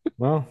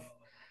 well,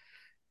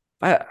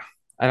 I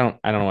don't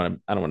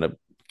want to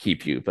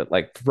keep you, but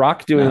like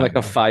Rock doing like a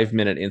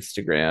 5-minute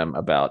Instagram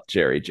about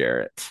Jerry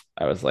Jarrett.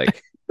 I was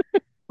like,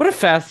 what a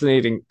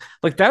fascinating,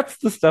 like that's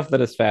the stuff that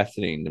is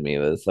fascinating to me.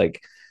 That is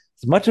like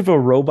as much of a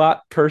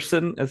robot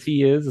person as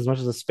he is, as much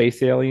as a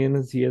space alien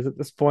as he is at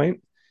this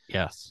point.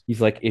 Yes.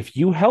 He's like, if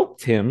you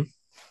helped him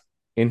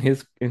in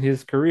his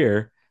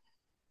career,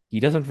 he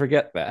doesn't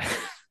forget that.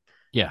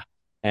 Yeah.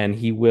 And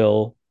he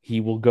will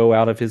go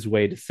out of his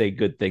way to say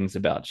good things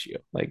about you.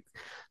 Like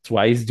that's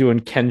why he's doing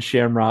Ken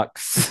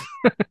Shamrock's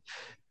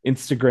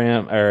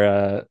Instagram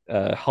or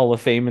Hall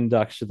of Fame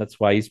induction. That's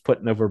why he's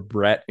putting over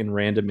Brett in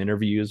random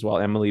interviews while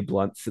Emily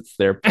Blunt sits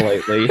there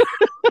politely.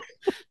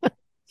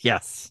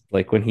 Yes.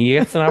 Like when he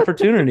gets an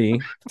opportunity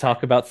to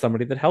talk about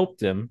somebody that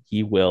helped him,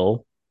 he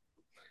will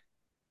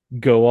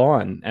go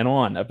on and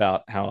on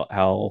about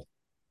how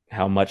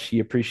much he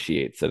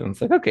appreciates it. And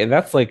it's like, okay,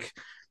 that's like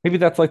maybe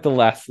that's like the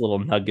last little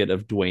nugget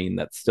of Dwayne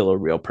that's still a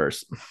real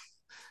person.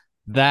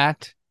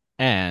 That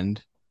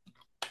and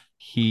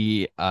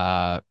he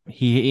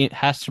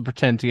has to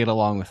pretend to get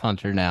along with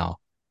Hunter now,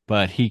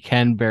 but he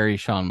can bury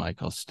Shawn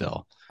Michaels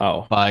still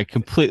Oh, by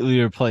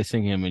completely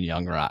replacing him in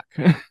Young Rock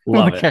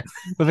love it.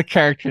 with a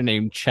character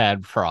named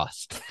Chad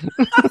Frost.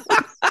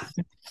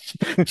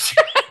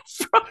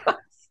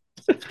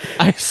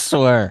 I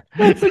swear.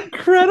 That's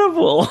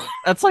incredible.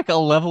 That's like a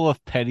level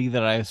of petty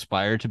that I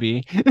aspire to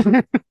be.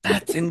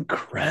 That's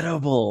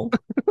incredible.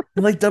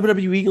 Like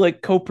WWE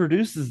like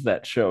co-produces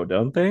that show,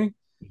 don't they?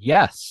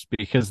 Yes,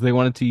 because they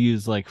wanted to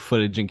use like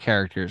footage and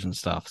characters and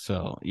stuff.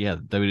 So yeah,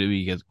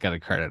 WWE got a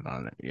credit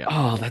on it. Yeah.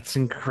 Oh, that's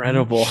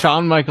incredible.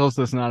 Shawn Michaels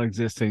does not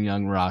exist in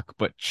Young Rock,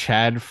 but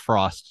Chad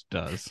Frost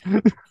does.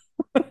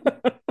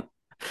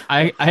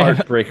 I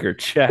Heartbreaker,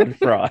 Chad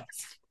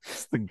Frost.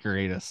 It's the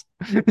greatest.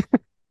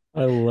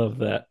 I love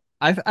that.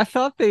 I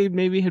thought they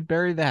maybe had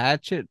buried the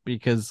hatchet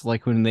because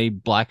like when they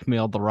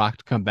blackmailed The Rock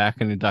to come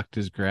back and induct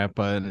his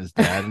grandpa and his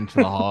dad into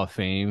the Hall of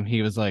Fame,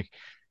 he was like,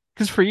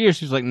 because for years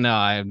he was like, no,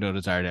 I have no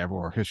desire to ever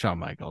work with Shawn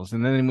Michaels.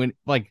 And then when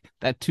like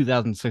that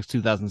 2006,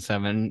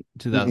 2007,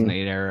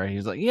 2008 era, he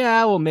was like,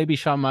 yeah, well, maybe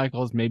Shawn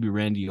Michaels, maybe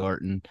Randy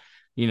Orton.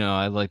 You know,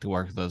 I'd like to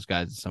work with those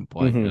guys at some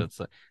point. But it's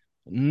like,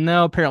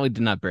 no, apparently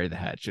did not bury the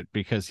hatchet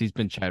because he's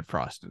been Chad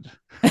Frosted.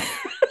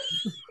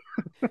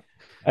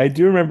 I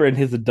do remember in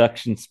his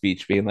induction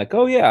speech being like,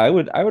 "Oh yeah, I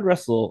would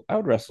wrestle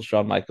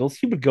Shawn Michaels.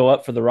 He would go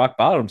up for the rock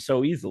bottom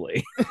so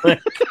easily."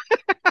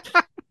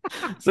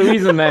 So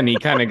even then, he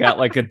kind of got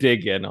like a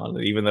dig in on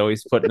it, even though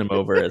he's putting him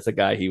over as a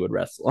guy he would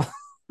wrestle.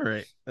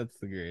 Right, that's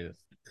the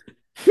greatest.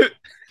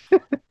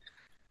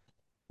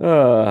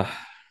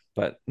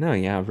 But no,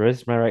 yeah,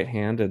 raised my right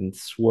hand and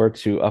swore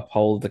to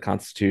uphold the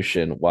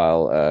Constitution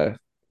while,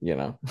 you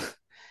know,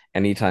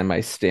 anytime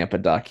I stamp a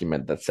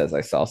document that says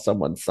I saw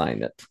someone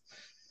sign it.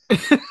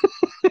 I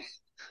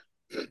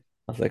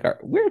was like, all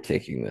right, we're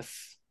taking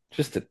this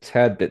just a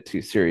tad bit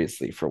too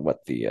seriously for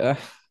what the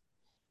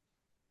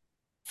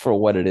for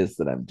what it is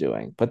that I'm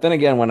doing. But then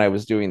again, when I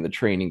was doing the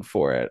training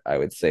for it, I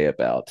would say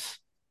about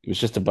it was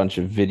just a bunch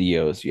of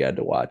videos you had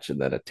to watch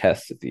and then a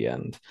test at the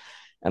end.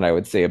 And I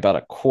would say about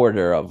a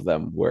quarter of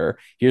them were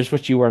here's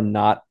what you are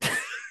not,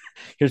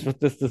 here's what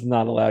this does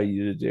not allow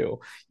you to do.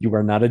 You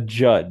are not a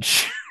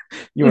judge.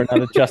 You are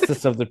not a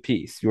justice of the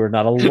peace. You are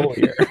not a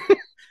lawyer.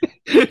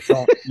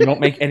 You don't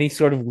make any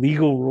sort of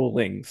legal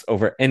rulings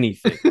over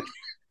anything.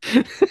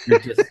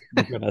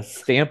 You're gonna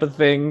stamp a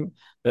thing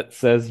that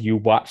says you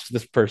watched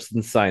this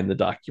person sign the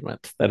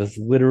document. That is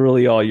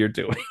literally all you're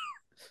doing.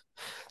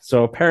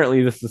 So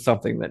apparently, this is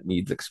something that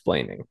needs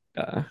explaining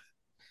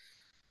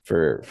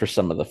for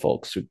some of the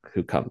folks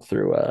who come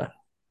through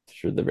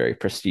the very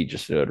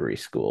prestigious notary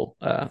school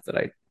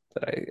that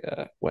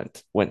I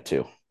went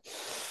to.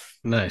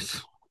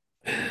 Nice.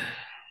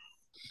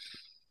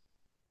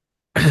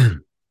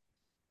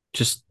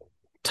 Just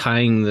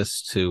tying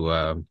this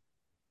to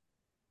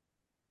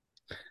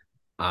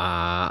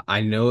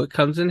I know it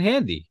comes in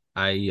handy.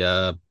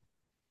 I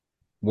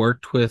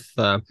worked with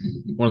one of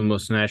the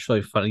most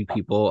naturally funny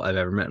people I've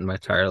ever met in my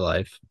entire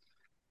life.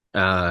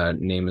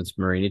 Name is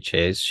Marina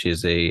Chase.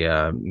 She's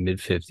a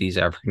mid-50s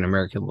African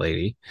American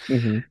lady.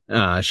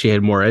 She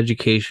had more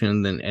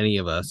education than any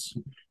of us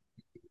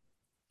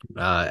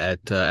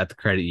at the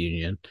credit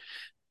union,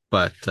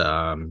 but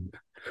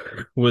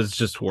was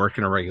just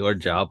working a regular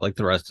job like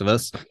the rest of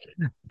us.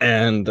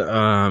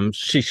 And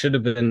she should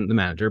have been the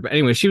manager. But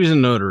anyway, she was a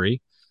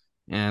notary,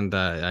 and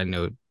I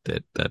know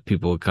that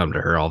people would come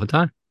to her all the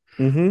time.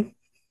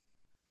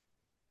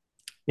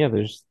 Yeah,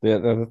 that's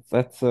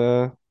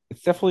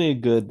it's definitely a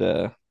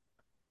good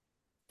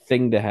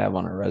thing to have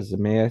on a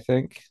resume, I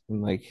think.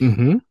 And like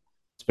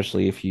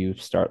especially if you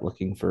start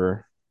looking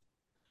for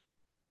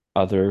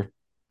other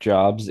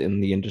jobs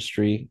in the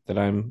industry that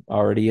I'm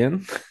already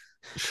in.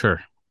 Sure.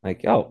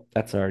 Like, oh,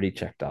 that's already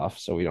checked off,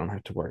 so we don't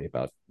have to worry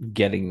about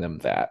getting them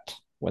that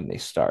when they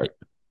start.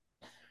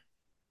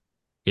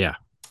 Yeah.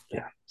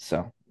 Yeah.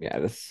 So yeah,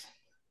 this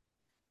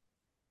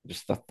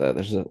just thought that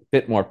there's a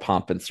bit more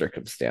pomp and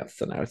circumstance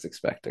than I was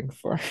expecting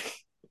for.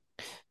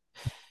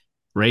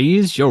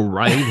 Raise your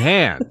right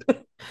hand.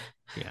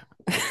 Yeah.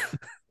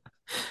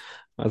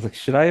 I was like,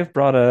 should I have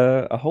brought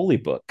a holy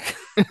book?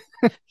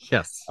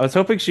 Yes. I was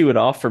hoping she would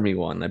offer me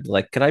one. I'd be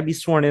like, could I be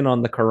sworn in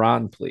on the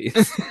Quran, please?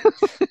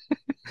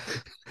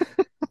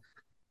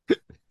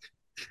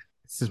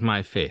 This is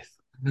my faith.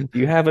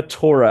 You have a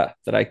Torah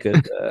that I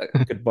could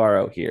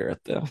borrow here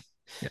at the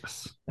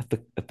at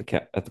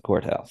the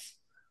courthouse.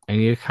 I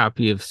need a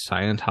copy of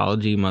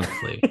Scientology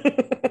Monthly.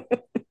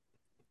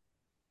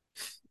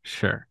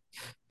 Sure.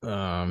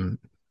 I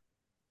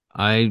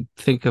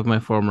think of my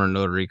former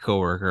notary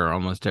coworker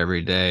almost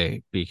every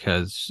day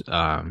because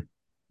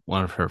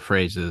one of her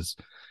phrases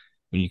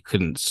when you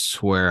couldn't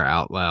swear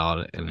out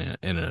loud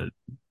in a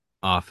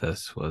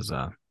office was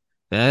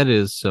that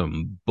is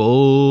some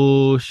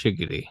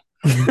bullshiggity.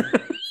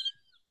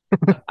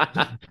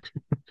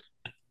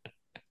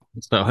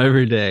 So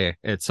every day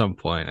at some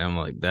point, I'm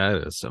like, that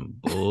is some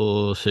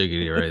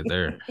bullshiggity right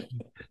there.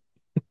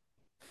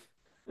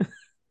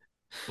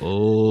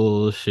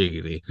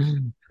 Bullshiggity.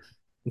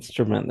 It's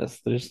tremendous.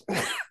 There's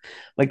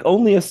like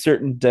only a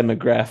certain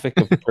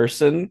demographic of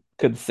person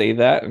could say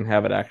that and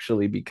have it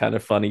actually be kind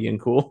of funny and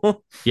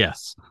cool.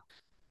 Yes.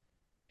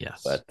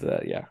 Yes. But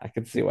yeah, I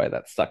can see why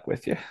that stuck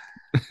with you.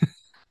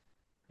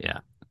 Yeah.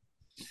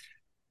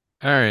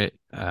 All right.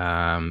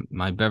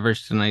 My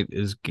beverage tonight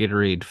is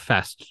Gatorade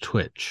Fast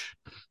Twitch.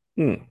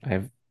 I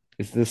have.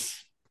 Is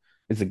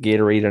it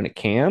Gatorade in a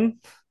can?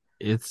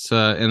 It's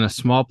in a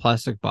small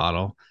plastic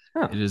bottle.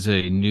 Huh. It is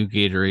a new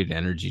Gatorade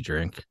energy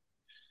drink.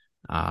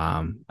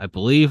 I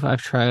believe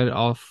I've tried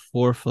all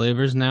 4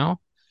 flavors now.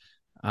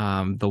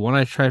 The one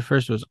I tried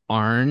first was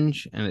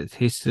orange, and it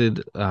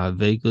tasted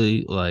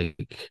vaguely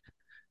like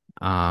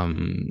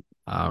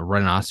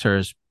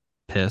rhinoceros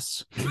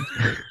piss.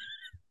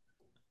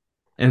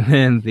 And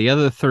then the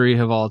other 3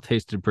 have all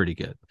tasted pretty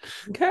good.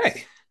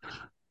 Okay.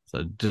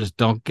 So just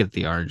don't get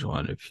the orange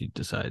one if you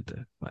decide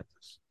to like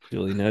this.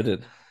 Duly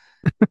noted.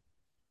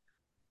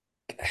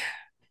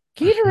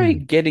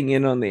 Gatorade getting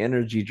in on the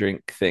energy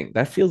drink thing.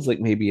 That feels like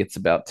maybe it's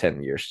about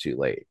 10 years too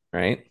late,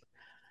 right?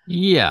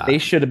 Yeah. They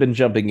should have been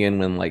jumping in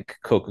when like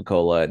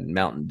Coca-Cola and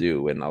Mountain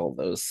Dew and all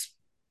those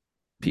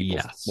people,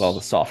 Yes. well,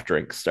 the soft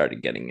drinks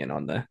started getting in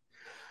on the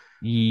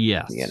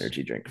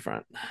energy drink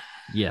front.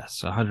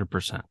 Yes,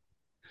 100%.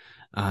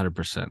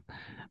 100%.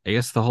 I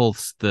guess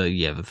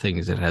the thing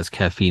is it has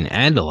caffeine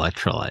and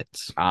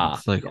electrolytes.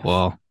 It's like, yes.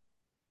 Well,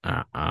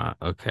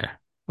 okay.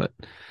 But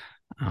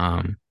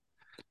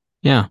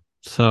yeah.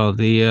 So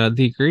the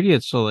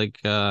ingredients are like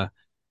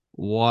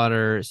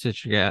water,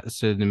 citric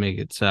acid to make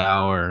it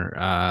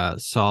sour,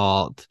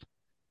 salt,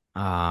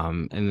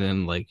 and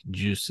then like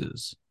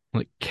juices,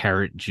 like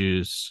carrot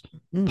juice,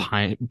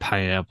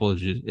 pineapple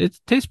juice. It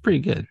tastes pretty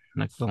good,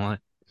 not gonna lie.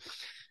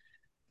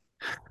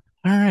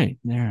 All right,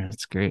 there,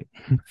 that's great.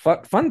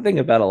 Fun thing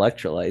about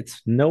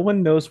electrolytes, no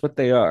one knows what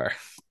they are.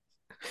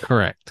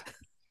 Correct.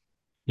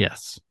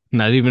 Yes,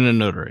 not even a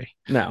notary.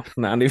 No,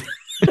 not even.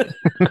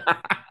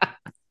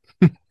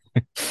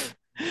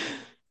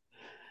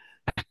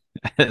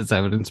 As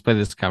evidenced by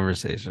this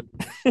conversation.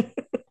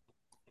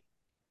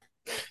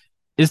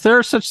 Is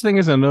there such thing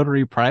as a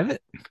notary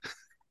private?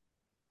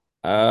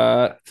 It's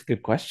a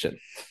good question.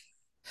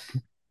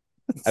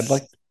 I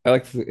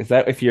like to, is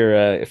that if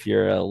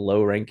you're a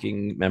low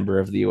ranking member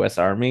of the US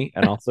Army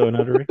and also a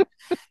notary?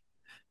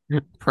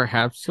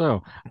 Perhaps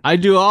so. I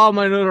do all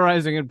my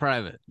notarizing in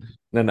private.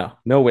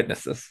 No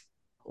witnesses.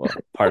 Well,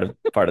 part of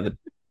the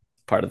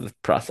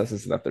process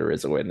is that there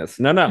is a witness.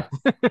 No.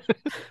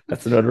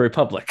 That's a notary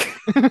public.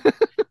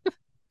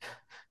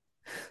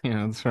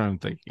 Yeah, that's what I'm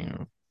thinking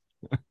of.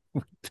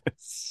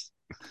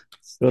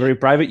 Notary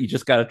private, you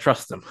just gotta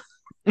trust them.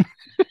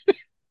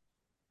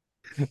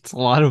 It's a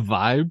lot of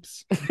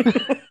vibes.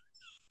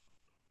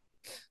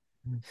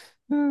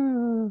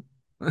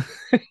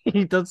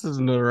 He does his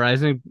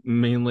notarizing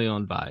mainly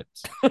on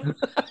vibes.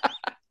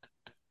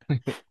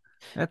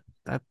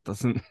 that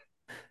doesn't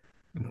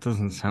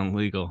sound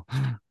legal.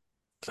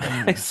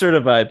 I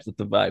certified that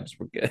the vibes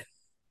were good.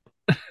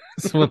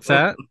 So what's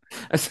that?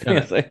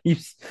 You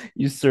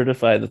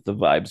certify that the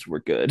vibes were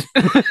good.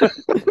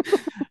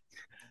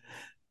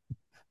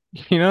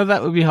 You know,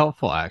 that would be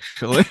helpful,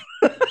 actually.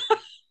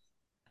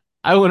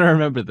 I want to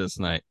remember this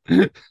night.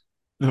 The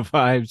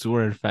vibes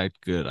were, in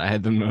fact, good. I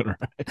had them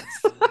notarized.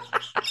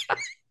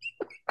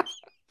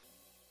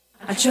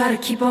 I try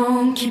to keep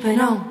on keeping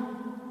on.